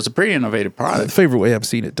favorite... It's a pretty innovative product. The favorite way I've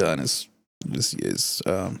seen it done is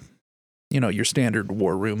your standard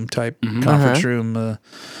war room type conference room.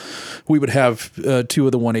 We would have two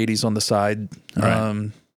of the 180s on the side,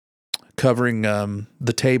 covering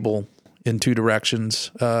the table in two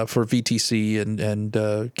directions for VTC and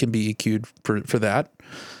can be EQ'd for that.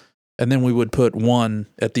 And then we would put one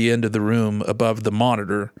at the end of the room above the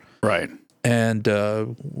monitor. Right. And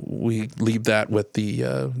we leave that with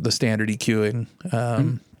the standard EQing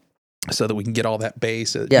so that we can get all that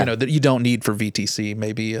bass, that you don't need for VTC.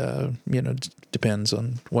 Maybe, depends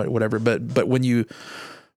on whatever. But when you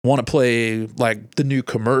want to play like the new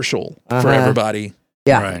commercial for everybody,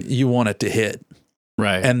 you want it to hit.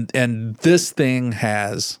 Right. And this thing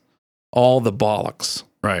has all the bollocks.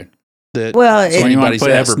 Right. That anybody's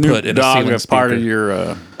ever put in a ceiling speaker. Part of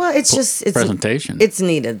your it's presentation. It's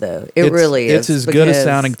needed, though. It really is. It's as good a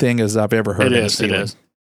sounding thing as I've ever heard. It is.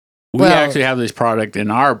 We actually have this product in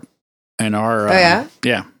our in our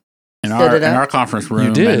conference room.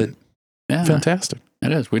 You did. Fantastic.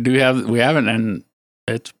 It is. We have it, and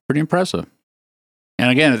it's pretty impressive. And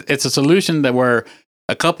again, it's a solution that where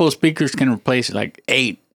a couple of speakers can replace like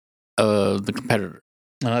 8 of the competitors.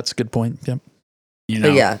 Oh, that's a good point. Yep.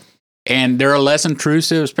 And they're less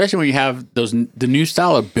intrusive, especially when you have the new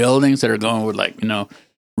style of buildings that are going with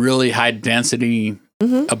really high density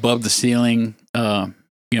above the ceiling,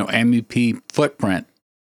 MEP footprint.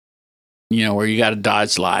 Where you got to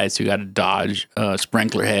dodge lights, you got to dodge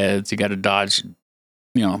sprinkler heads, you got to dodge,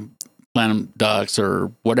 plenum ducts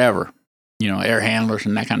or whatever, air handlers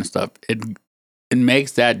and that kind of stuff. It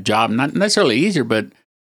makes that job not necessarily easier, but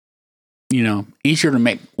easier to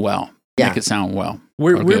make it sound well.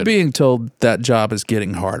 We're being told that job is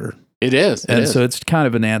getting harder. It is. So it's kind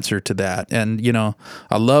of an answer to that. And,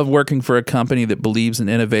 I love working for a company that believes in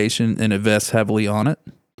innovation and invests heavily on it.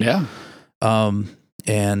 Yeah.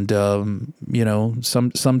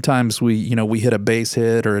 Sometimes we hit a base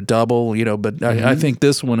hit or a double, but I think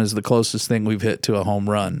this one is the closest thing we've hit to a home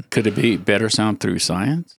run. Could it be better sound through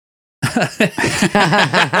science?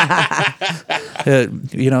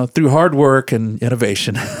 Through hard work and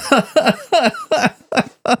innovation.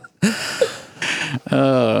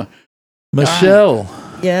 Michelle.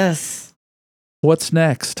 Yes. What's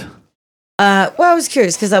next? I was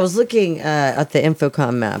curious because I was looking at the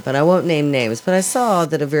InfoComm map, and I won't name names, but I saw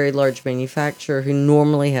that a very large manufacturer who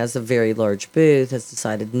normally has a very large booth has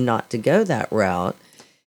decided not to go that route.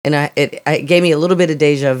 And it gave me a little bit of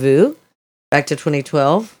deja vu back to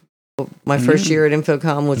 2012. My first year at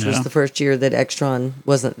InfoComm, which was the first year that Extron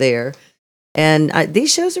wasn't there. And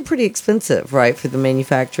these shows are pretty expensive, right, for the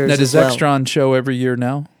manufacturers. Now, does Extron show every year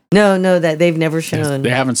now? No, that they've never shown. They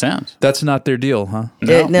haven't since. That's not their deal, huh?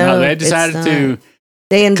 No, they decided to.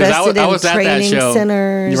 They invested in training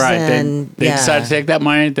centers. Right. And, they decided to take that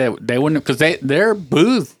money that they wouldn't, because their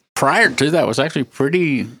booth prior to that was actually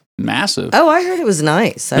pretty massive. Oh, I heard it was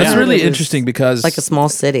nice. That's really interesting because like a small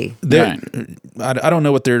city. I don't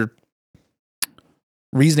know what their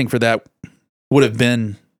reasoning for that would have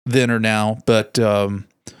been then or now, but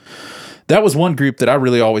that was one group that I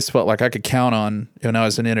really always felt like I could count on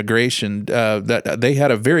as an integration. That they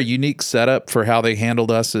had a very unique setup for how they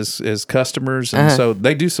handled us as customers, and so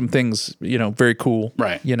they do some things very cool.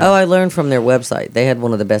 Right. Oh, I learned from their website. They had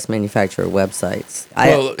one of the best manufacturer websites.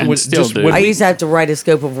 I used to have to write a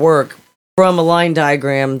scope of work from a line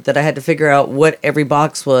diagram that I had to figure out what every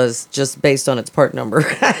box was just based on its part number.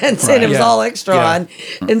 And it was all Extron.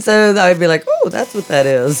 Yeah. And so I'd be like, oh, that's what that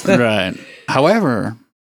is. Right. However,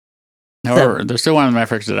 there's still one of the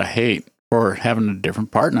manufacturers that I hate for having a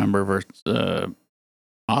different part number versus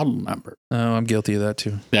model number. Oh, I'm guilty of that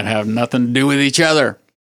too. That have nothing to do with each other.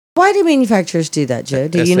 Why do manufacturers do that, Joe?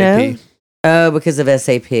 Do you know? Oh, because of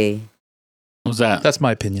SAP. What's that? That's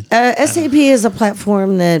my opinion. SAP is a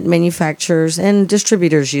platform that manufacturers and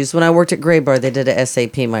distributors use. When I worked at Graybar, they did a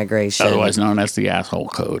SAP migration. Otherwise known as the asshole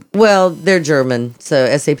code. Well, they're German,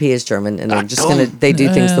 so SAP is German, and they're just they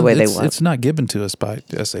do things the way they want. It's not given to us by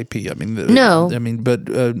SAP. I mean, no. I mean, but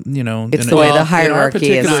you know, it's the way the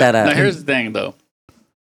hierarchy is set up. Now, here's the thing, though.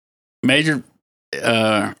 Major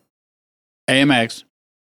AMX,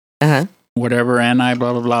 whatever NI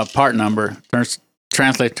blah blah blah part number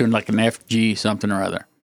translates to like an FG something or other.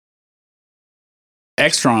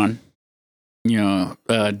 Extron,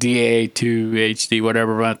 DA2HD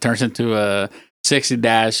whatever, turns into a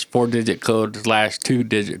 60-4-digit code /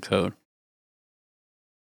 2-digit code.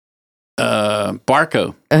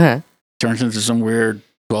 Barco turns into some weird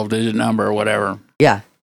 12-digit number or whatever. Yeah.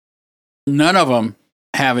 None of them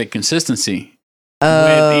have a consistency with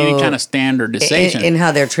any kind of standardization in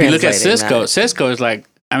how they're translating. You look at Cisco. Cisco is like,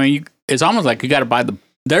 I mean, it's almost like you got to buy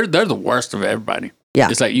they're the worst of everybody. Yeah.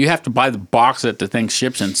 It's like you have to buy the box that the thing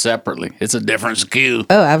ships in separately. It's a different SKU.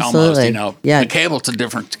 Oh, absolutely. Almost, yeah. The cable's a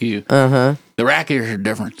different SKU. The rack ears are a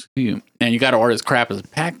different SKU. And you got to order this crap as a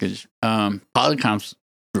package. Polycom's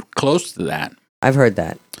close to that. I've heard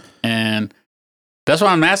that. And that's why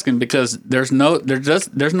I'm asking, because there's no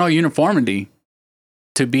uniformity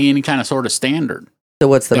to be any kind of sort of standard. So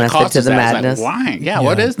what's the method to the madness? Like, why? Yeah,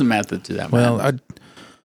 what is the method to that madness? Well,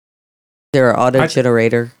 there are auto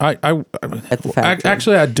generator at the factory.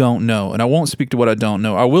 Actually, I don't know, and I won't speak to what I don't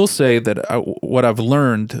know. I will say that what I've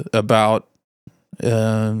learned about,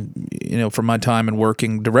 from my time and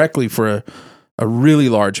working directly for a really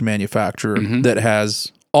large manufacturer that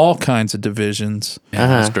has all kinds of divisions. Yeah,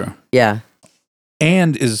 that's true. Yeah,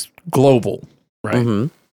 and is global. Right.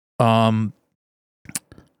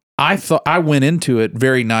 I went into it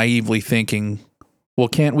very naively thinking, well,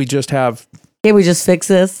 can't we just have? Can't we just fix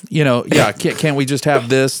this? Can't we just have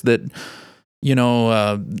this that, a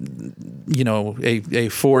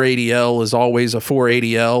 480L is always a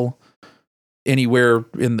 480L anywhere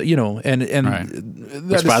in the, and right.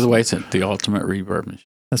 Which, by the way, it's the ultimate reverb machine.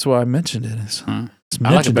 That's why I mentioned it. I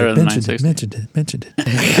like it better than 960. Mentioned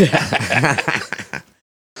it.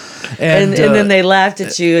 And then they laughed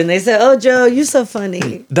at you and they said, "Oh, Joe, you're so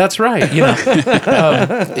funny." That's right.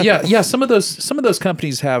 Some of those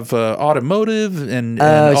companies have automotive and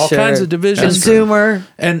all kinds of divisions, consumer,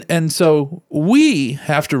 and so we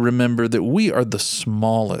have to remember that we are the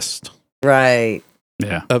smallest, right?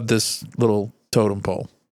 Yeah, of this little totem pole,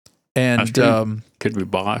 and could be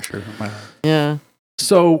Bosch or something. Yeah.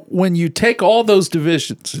 So when you take all those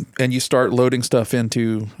divisions and you start loading stuff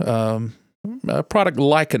into a product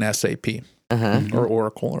like an SAP or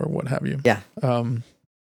Oracle or what have you. Yeah.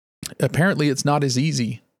 Apparently it's not as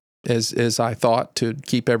easy as I thought to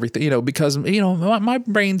keep everything, because, my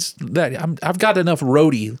brain's that I've got enough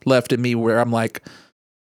roadie left in me where I'm like,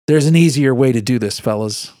 there's an easier way to do this,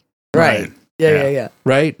 fellas. Right. Yeah.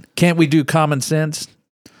 Right. Can't we do common sense?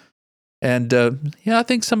 And, I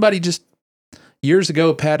think somebody just years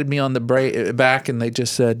ago patted me on the back and they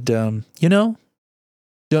just said, Don't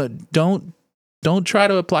try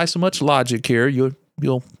to apply so much logic here.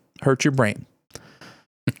 You'll hurt your brain.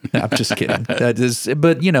 No, I'm just kidding. There's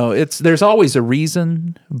always a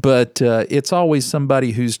reason, but it's always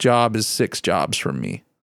somebody whose job is 6 jobs from me.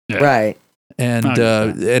 Yeah. Right. And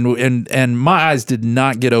and my eyes did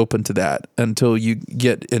not get open to that until you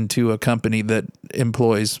get into a company that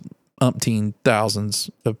employs umpteen thousands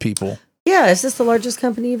of people. Yeah, is this the largest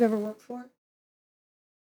company you've ever worked for?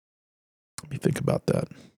 Let me think about that.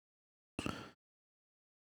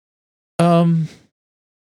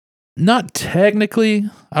 Not technically.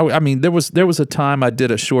 I mean, there was a time I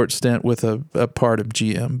did a short stint with a part of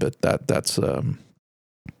GM, but that's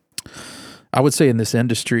I would say in this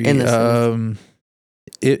industry, it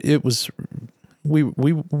was we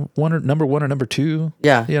won number 1 or number 2.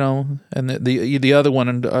 Yeah, and the other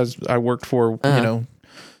one I worked for,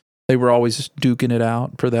 they were always duking it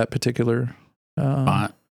out for that particular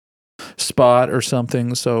spot or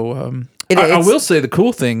something. So I will say the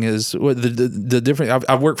cool thing is the different.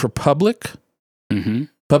 I've worked for publicly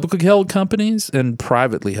held companies and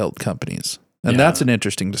privately held companies, and that's an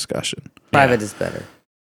interesting discussion. Private is better.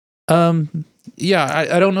 I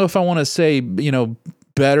don't know if I want to say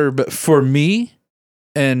better, but for me,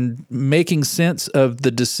 and making sense of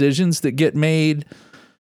the decisions that get made,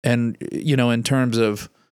 and in terms of,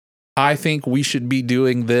 I think we should be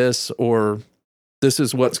doing this, or this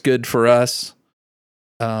is what's good for us,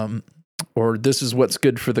 or this is what's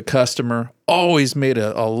good for the customer, always made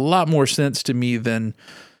a lot more sense to me than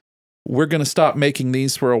we're going to stop making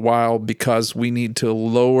these for a while because we need to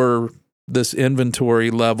lower this inventory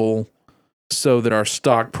level so that our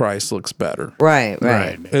stock price looks better. Right.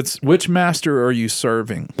 It's which master are you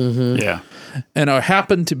serving? Mm-hmm. Yeah. And I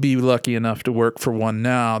happen to be lucky enough to work for one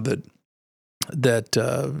now that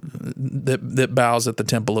bows at the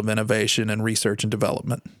temple of innovation and research and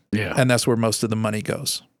development. Yeah. And that's where most of the money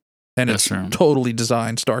goes. And That's it's totally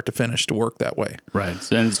designed start to finish to work that way. Right.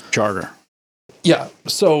 And it's charter. Yeah.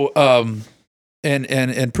 So,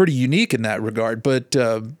 and pretty unique in that regard. But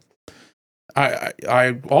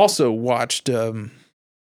I also watched I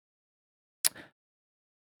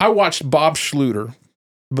watched Bob Schluter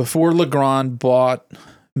before Legrand bought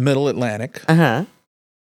Middle Atlantic. Uh-huh.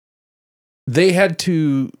 They had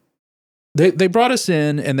to they brought us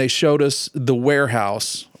in and they showed us the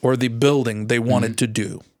warehouse or the building they wanted to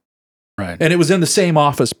do. Right. And it was in the same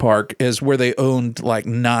office park as where they owned like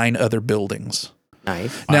 9 other buildings.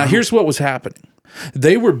 Nice. Now, here's what was happening.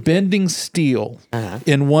 They were bending steel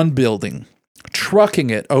in one building,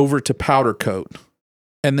 trucking it over to powder coat,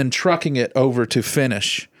 and then trucking it over to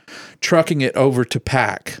finish, trucking it over to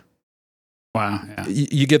pack. Wow. Yeah.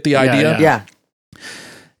 You get the idea? Yeah.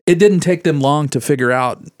 It didn't take them long to figure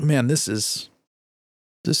out, man, this is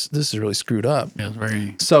really screwed up. Yeah, it's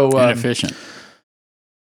very inefficient.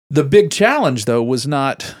 The big challenge, though, was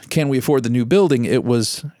not can we afford the new building? It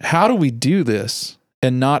was how do we do this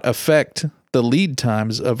and not affect the lead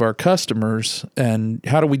times of our customers, and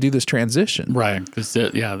how do we do this transition? Right, because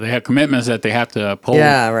they have commitments that they have to uphold.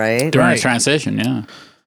 Yeah, right. During the transition, yeah.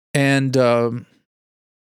 And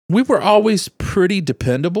we were always pretty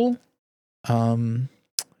dependable. And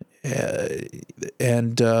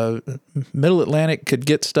Middle Atlantic could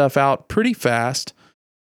get stuff out pretty fast.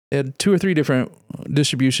 They had 2 or 3 different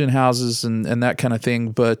distribution houses and that kind of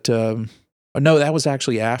thing. But no, that was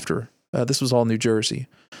actually after. This was all New Jersey.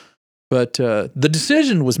 But the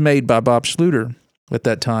decision was made by Bob Schluter at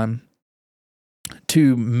that time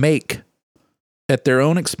to make, at their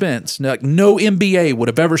own expense, like no MBA would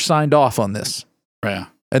have ever signed off on this. Yeah.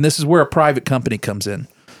 And this is where a private company comes in.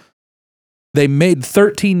 They made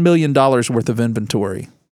 $13 million worth of inventory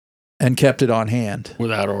and kept it on hand.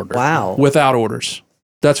 Without orders. Wow. Without orders.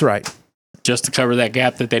 That's right. Just to cover that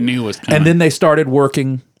gap that they knew was coming. And then they started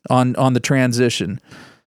working on the transition.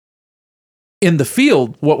 In the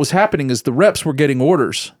field, what was happening is the reps were getting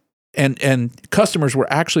orders and customers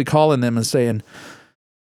were actually calling them and saying,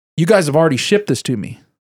 you guys have already shipped this to me.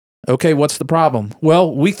 Okay, what's the problem?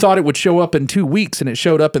 Well, we thought it would show up in 2 weeks and it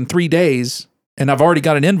showed up in 3 days and I've already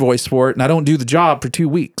got an invoice for it and I don't do the job for 2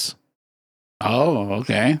 weeks. Oh,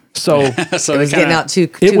 okay. So, it was getting out too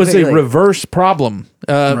it was quickly. a reverse problem.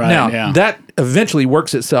 Now, that eventually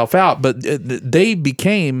works itself out, but they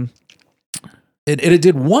became... It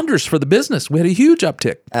did wonders for the business. We had a huge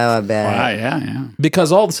uptick. Oh, I bet. Wow, yeah.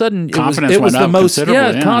 Because all of a sudden it was the most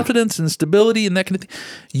confidence and stability and that kind of thing.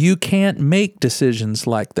 You can't make decisions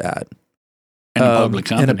like that in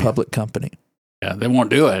a public company. Yeah, they won't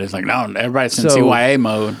do it. It's like, no, everybody's in CYA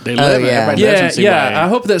mode. They live it. Everybody lives in CYA. I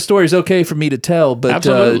hope that story's okay for me to tell, but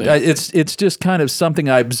absolutely. It's just kind of something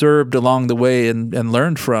I observed along the way and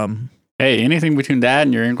learned from. Hey, anything between that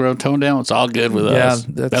and your ingrown toenail, it's all good with us.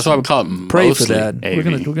 That's why we call it pray for that. AV.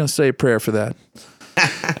 We're gonna say a prayer for that.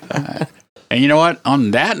 And you know what?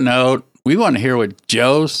 On that note, we want to hear what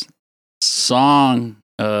Joe's song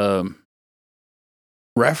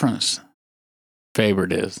reference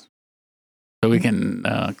favorite is, so we can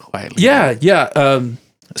quietly. Yeah.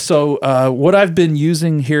 So what I've been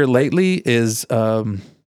using here lately is a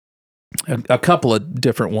couple of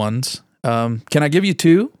different ones. Can I give you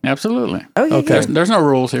 2? Absolutely. Oh, yeah. Okay. There's no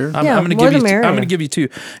rules here. I'm going to give you 2,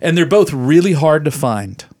 and they're both really hard to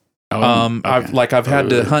find. Okay. I've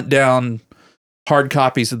had to hunt down hard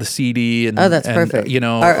copies of the CD, and that's perfect.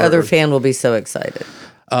 Our other fan will be so excited.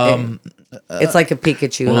 It's like a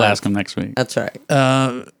Pikachu. We'll ask him next week. That's right.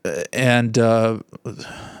 And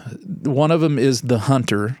one of them is "The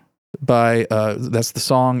Hunter" by that's the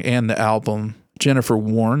song and the album, Jennifer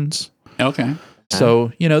Warnes. Okay.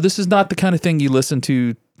 So, this is not the kind of thing you listen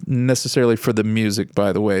to necessarily for the music,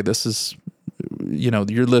 by the way. This is,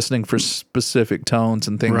 you're listening for specific tones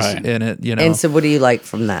and things in it, And so what do you like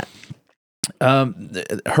from that?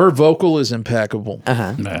 Her vocal is impeccable.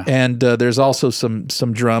 Yeah. And there's also some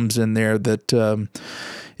drums in there that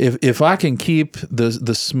if I can keep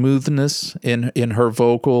the smoothness in her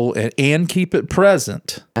vocal and keep it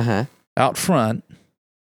present out front,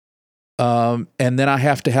 and then I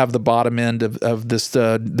have to have the bottom end of this.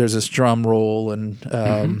 There's this drum roll and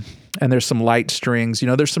there's some light strings.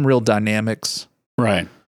 There's some real dynamics, right,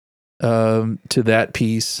 to that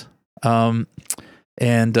piece.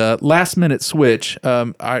 And last minute switch,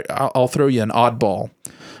 I'll throw you an oddball.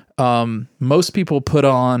 Most people put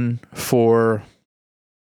on for,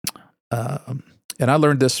 and I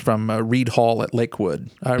learned this from Reed Hall at Lakewood.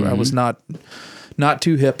 I was not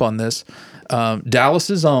too hip on this.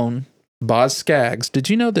 Dallas's own Boz Scaggs. Did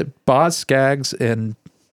you know that Boz Scaggs and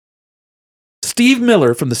Steve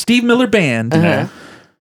Miller from the Steve Miller Band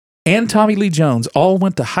and Tommy Lee Jones all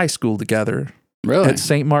went to high school together? Really? At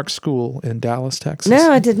St. Mark's School in Dallas, Texas.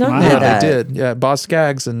 No, I did not know that. They did. Yeah, Boz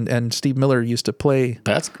Scaggs and Steve Miller used to play.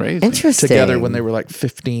 That's crazy. Interesting. Together when they were like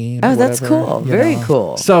 15. Oh, that's cool. Very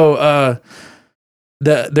cool. So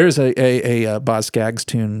there's a Boz Scaggs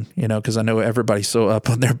tune, because I know everybody's so up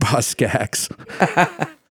on their Boz Scaggs,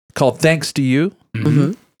 called "Thanks to You,"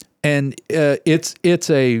 and it's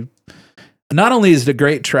a. Not only is it a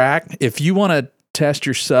great track, if you want to test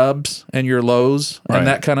your subs and your lows and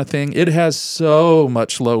that kind of thing, it has so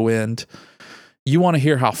much low end. You want to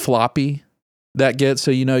hear how floppy that gets,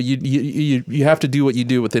 so you have to do what you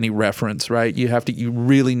do with any reference, right? You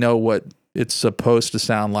really know what it's supposed to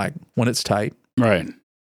sound like when it's tight, right?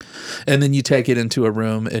 And then you take it into a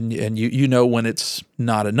room and you know when it's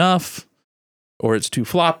not enough, or it's too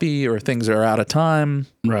floppy, or things are out of time,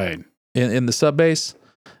 right? In the sub bass.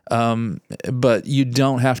 But you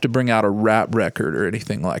don't have to bring out a rap record or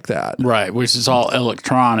anything like that. Right, which is all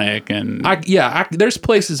electronic. And there's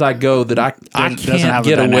places I go that I can't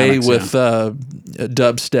get away with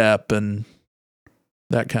dubstep and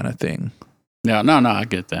that kind of thing. No, I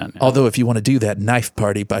get that. Yeah. Although if you want to do that, Knife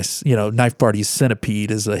Party Knife Party's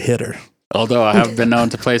Centipede is a hitter. Although I have been known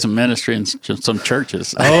to play some ministry in some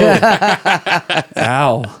churches. Oh,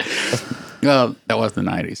 Al. Well, that was the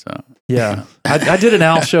 90s, so. Yeah. I did an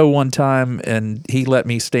Al show one time, and he let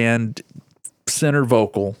me stand center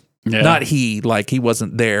vocal. Yeah. Not he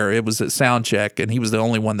wasn't there. It was at sound check, and he was the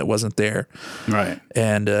only one that wasn't there. Right.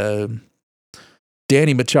 And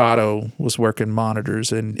Danny Machado was working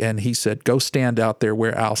monitors, and he said, go stand out there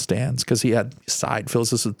where Al stands, because he had side fills.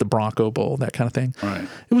 This is the Bronco Bowl, that kind of thing. Right.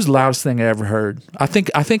 It was the loudest thing I ever heard. I think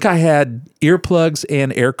I had earplugs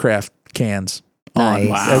and aircraft cans on. Nice.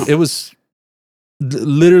 Wow. It was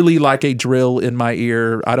literally like a drill in my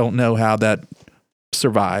ear. I don't know how that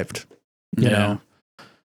survived. You know,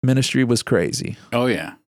 ministry was crazy. Oh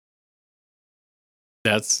yeah,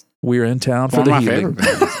 we're in town for the healing.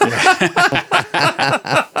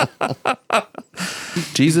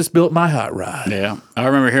 Jesus built my hot rod. Yeah, I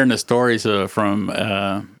remember hearing the stories from.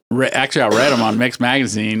 Actually, I read them on Mix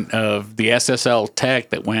Magazine of the SSL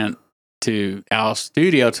tech that went to Al's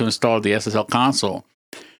studio to install the SSL console.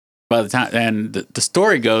 By the time, and the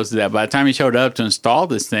story goes that by the time he showed up to install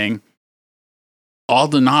this thing, all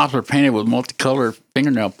the knobs were painted with multicolored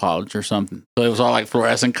fingernail polish or something. So it was all like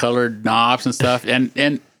fluorescent colored knobs and stuff.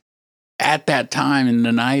 And at that time in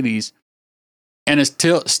the 90s, and it's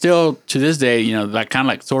still to this day, like kind of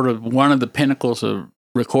like sort of one of the pinnacles of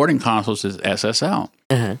recording consoles is SSL.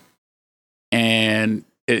 Uh-huh. And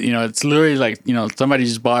it's literally like, somebody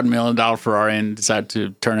just bought $1 million Ferrari and decided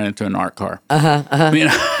to turn it into an art car.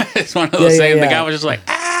 It's one of those things. The guy was just like,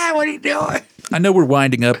 what are you doing? I know we're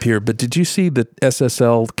winding up here, but did you see that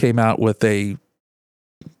SSL came out with a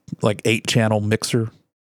 8-channel mixer?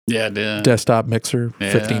 Yeah, it did. Desktop mixer,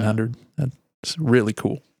 1500. That's really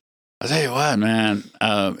cool. I'll tell you what, man.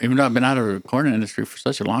 Even though I've been out of the recording industry for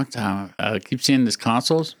such a long time, I keep seeing these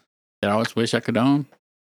consoles that I always wish I could own.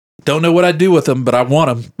 Don't know what I'd do with them, but I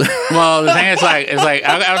want them. Well, the thing is, I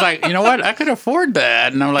was like, you know what? I could afford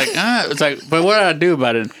that, and I'm like, it's like, but what do I do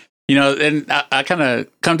about it? And I kind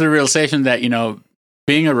of come to the realization that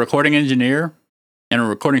being a recording engineer and a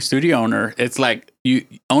recording studio owner, it's like you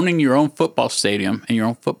owning your own football stadium and your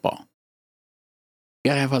own football.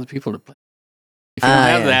 You gotta have other people to play. If you don't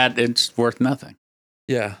have that, it's worth nothing.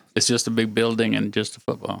 Yeah, it's just a big building and just a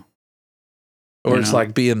football. Or it's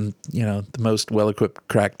like being, the most well-equipped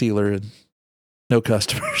crack dealer and no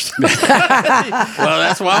customers. Well,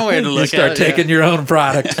 that's one way to look at it. You start taking your own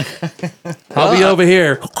product. I'll be over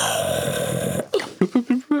here.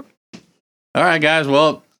 All right, guys.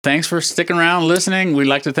 Well, thanks for sticking around, listening. We'd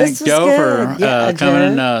like to thank Joe for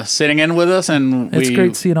coming and sitting in with us. And it's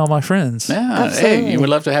great seeing all my friends. Yeah, hey, we'd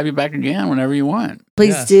love to have you back again whenever you want.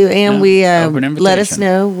 Please do, and we let us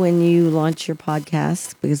know when you launch your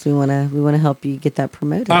podcast, because we want to help you get that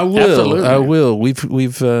promoted. I will. Absolutely. I will.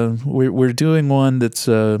 We're doing one that's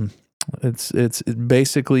it's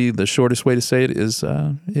basically, the shortest way to say it is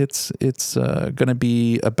it's going to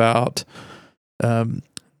be about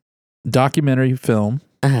documentary film.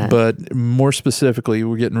 Uh-huh. But more specifically,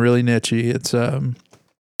 we're getting really nichey.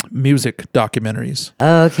 music documentaries.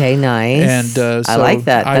 Okay, nice. And so I like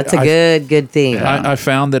that. That's a good theme. I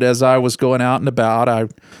found that as I was going out and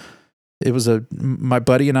about, my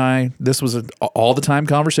buddy and I, this was an all the time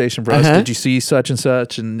conversation for us. Did you see such and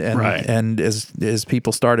such? And as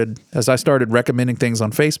people started, as I started recommending things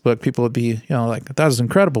on Facebook, people would be, like, that was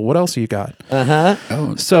incredible. What else you got?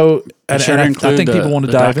 Oh, so I think people want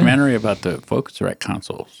to dive in. Documentary about the Focusrite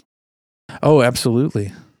consoles. Oh,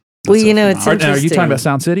 absolutely. Well, it's interesting. Are you talking about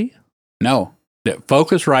Sound City? No, the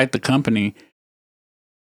Focusrite, the company,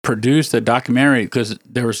 produced a documentary because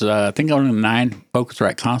there was, I think, only 9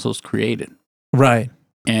 Focusrite consoles created. Right.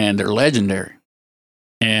 And they're legendary.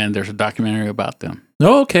 And there's a documentary about them.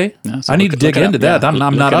 Oh, okay. Yeah, so I need to dig into that. I'm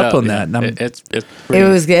not up on that. It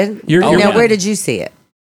was good? Now, where did you see it?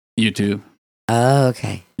 YouTube. Oh,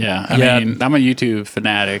 okay. Yeah. I mean, I'm a YouTube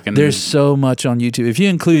fanatic. And there's so much on YouTube. If you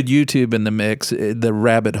include YouTube in the mix, the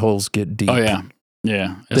rabbit holes get deep. Oh, yeah.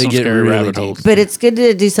 Yeah, they get really rabbit holes. But it's good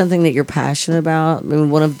to do something that you're passionate about. I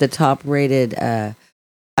mean, one of the top-rated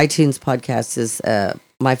iTunes podcasts is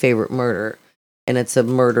My Favorite Murder, and it's a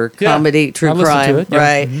murder comedy, true crime,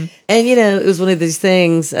 right? Mm-hmm. And it was one of these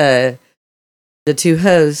things. The 2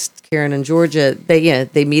 hosts, Karen and Georgia,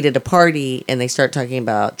 they meet at a party and they start talking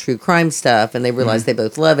about true crime stuff, and they realize they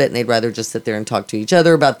both love it, and they'd rather just sit there and talk to each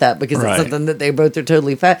other about that because it's something that they both are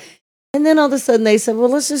totally And then all of a sudden they said, well,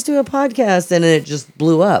 let's just do a podcast. And it just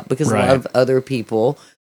blew up because a lot of other people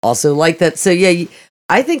also like that. So,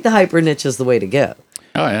 I think the hyper niche is the way to go.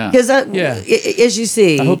 Oh, yeah. Because, as you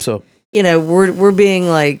see, I hope so. We're being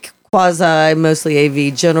like quasi, mostly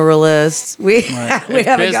AV generalists. We have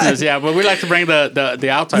business, but we like to bring the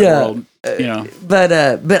outside world, But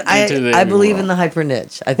I believe in the hyper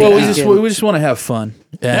niche. I think we just want to have fun.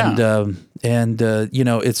 And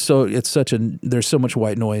there's so much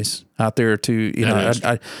white noise out there too.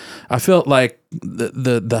 I felt like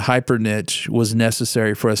the hyper niche was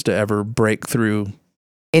necessary for us to ever break through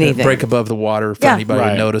anything, break above the water for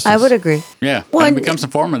anybody to notice. I would agree. Yeah, and it becomes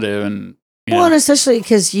informative and and especially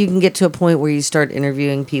because you can get to a point where you start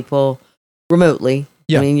interviewing people remotely.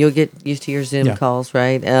 Yeah. I mean, you'll get used to your Zoom calls,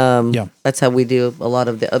 right? That's how we do a lot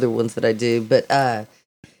of the other ones that I do, but.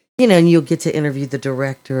 And you'll get to interview the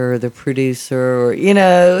director or the producer or,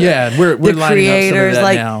 we're the creators.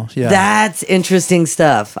 Like, now. Yeah. That's interesting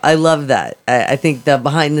stuff. I love that. I think the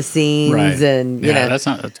behind the scenes and, that's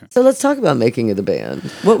not. So let's talk about making of the band.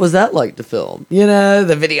 What was that like to film?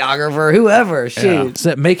 The videographer, whoever. Shoot. Yeah. Is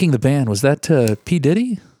that making the band? Was that P.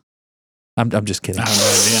 Diddy? I'm just kidding. I have no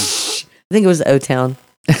idea. I think it was O-Town.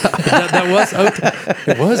 that was O-Town.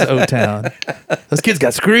 It was O-Town. Those kids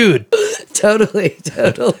got screwed. Totally.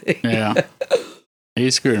 Yeah.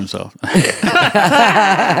 He screwed himself.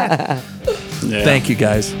 Thank you,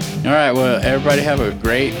 guys. All right. Well, everybody have a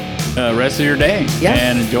great rest of your day. Yeah.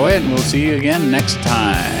 And enjoy it. And we'll see you again next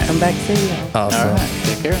time. Come back soon. Awesome. All right.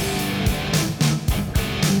 Take care.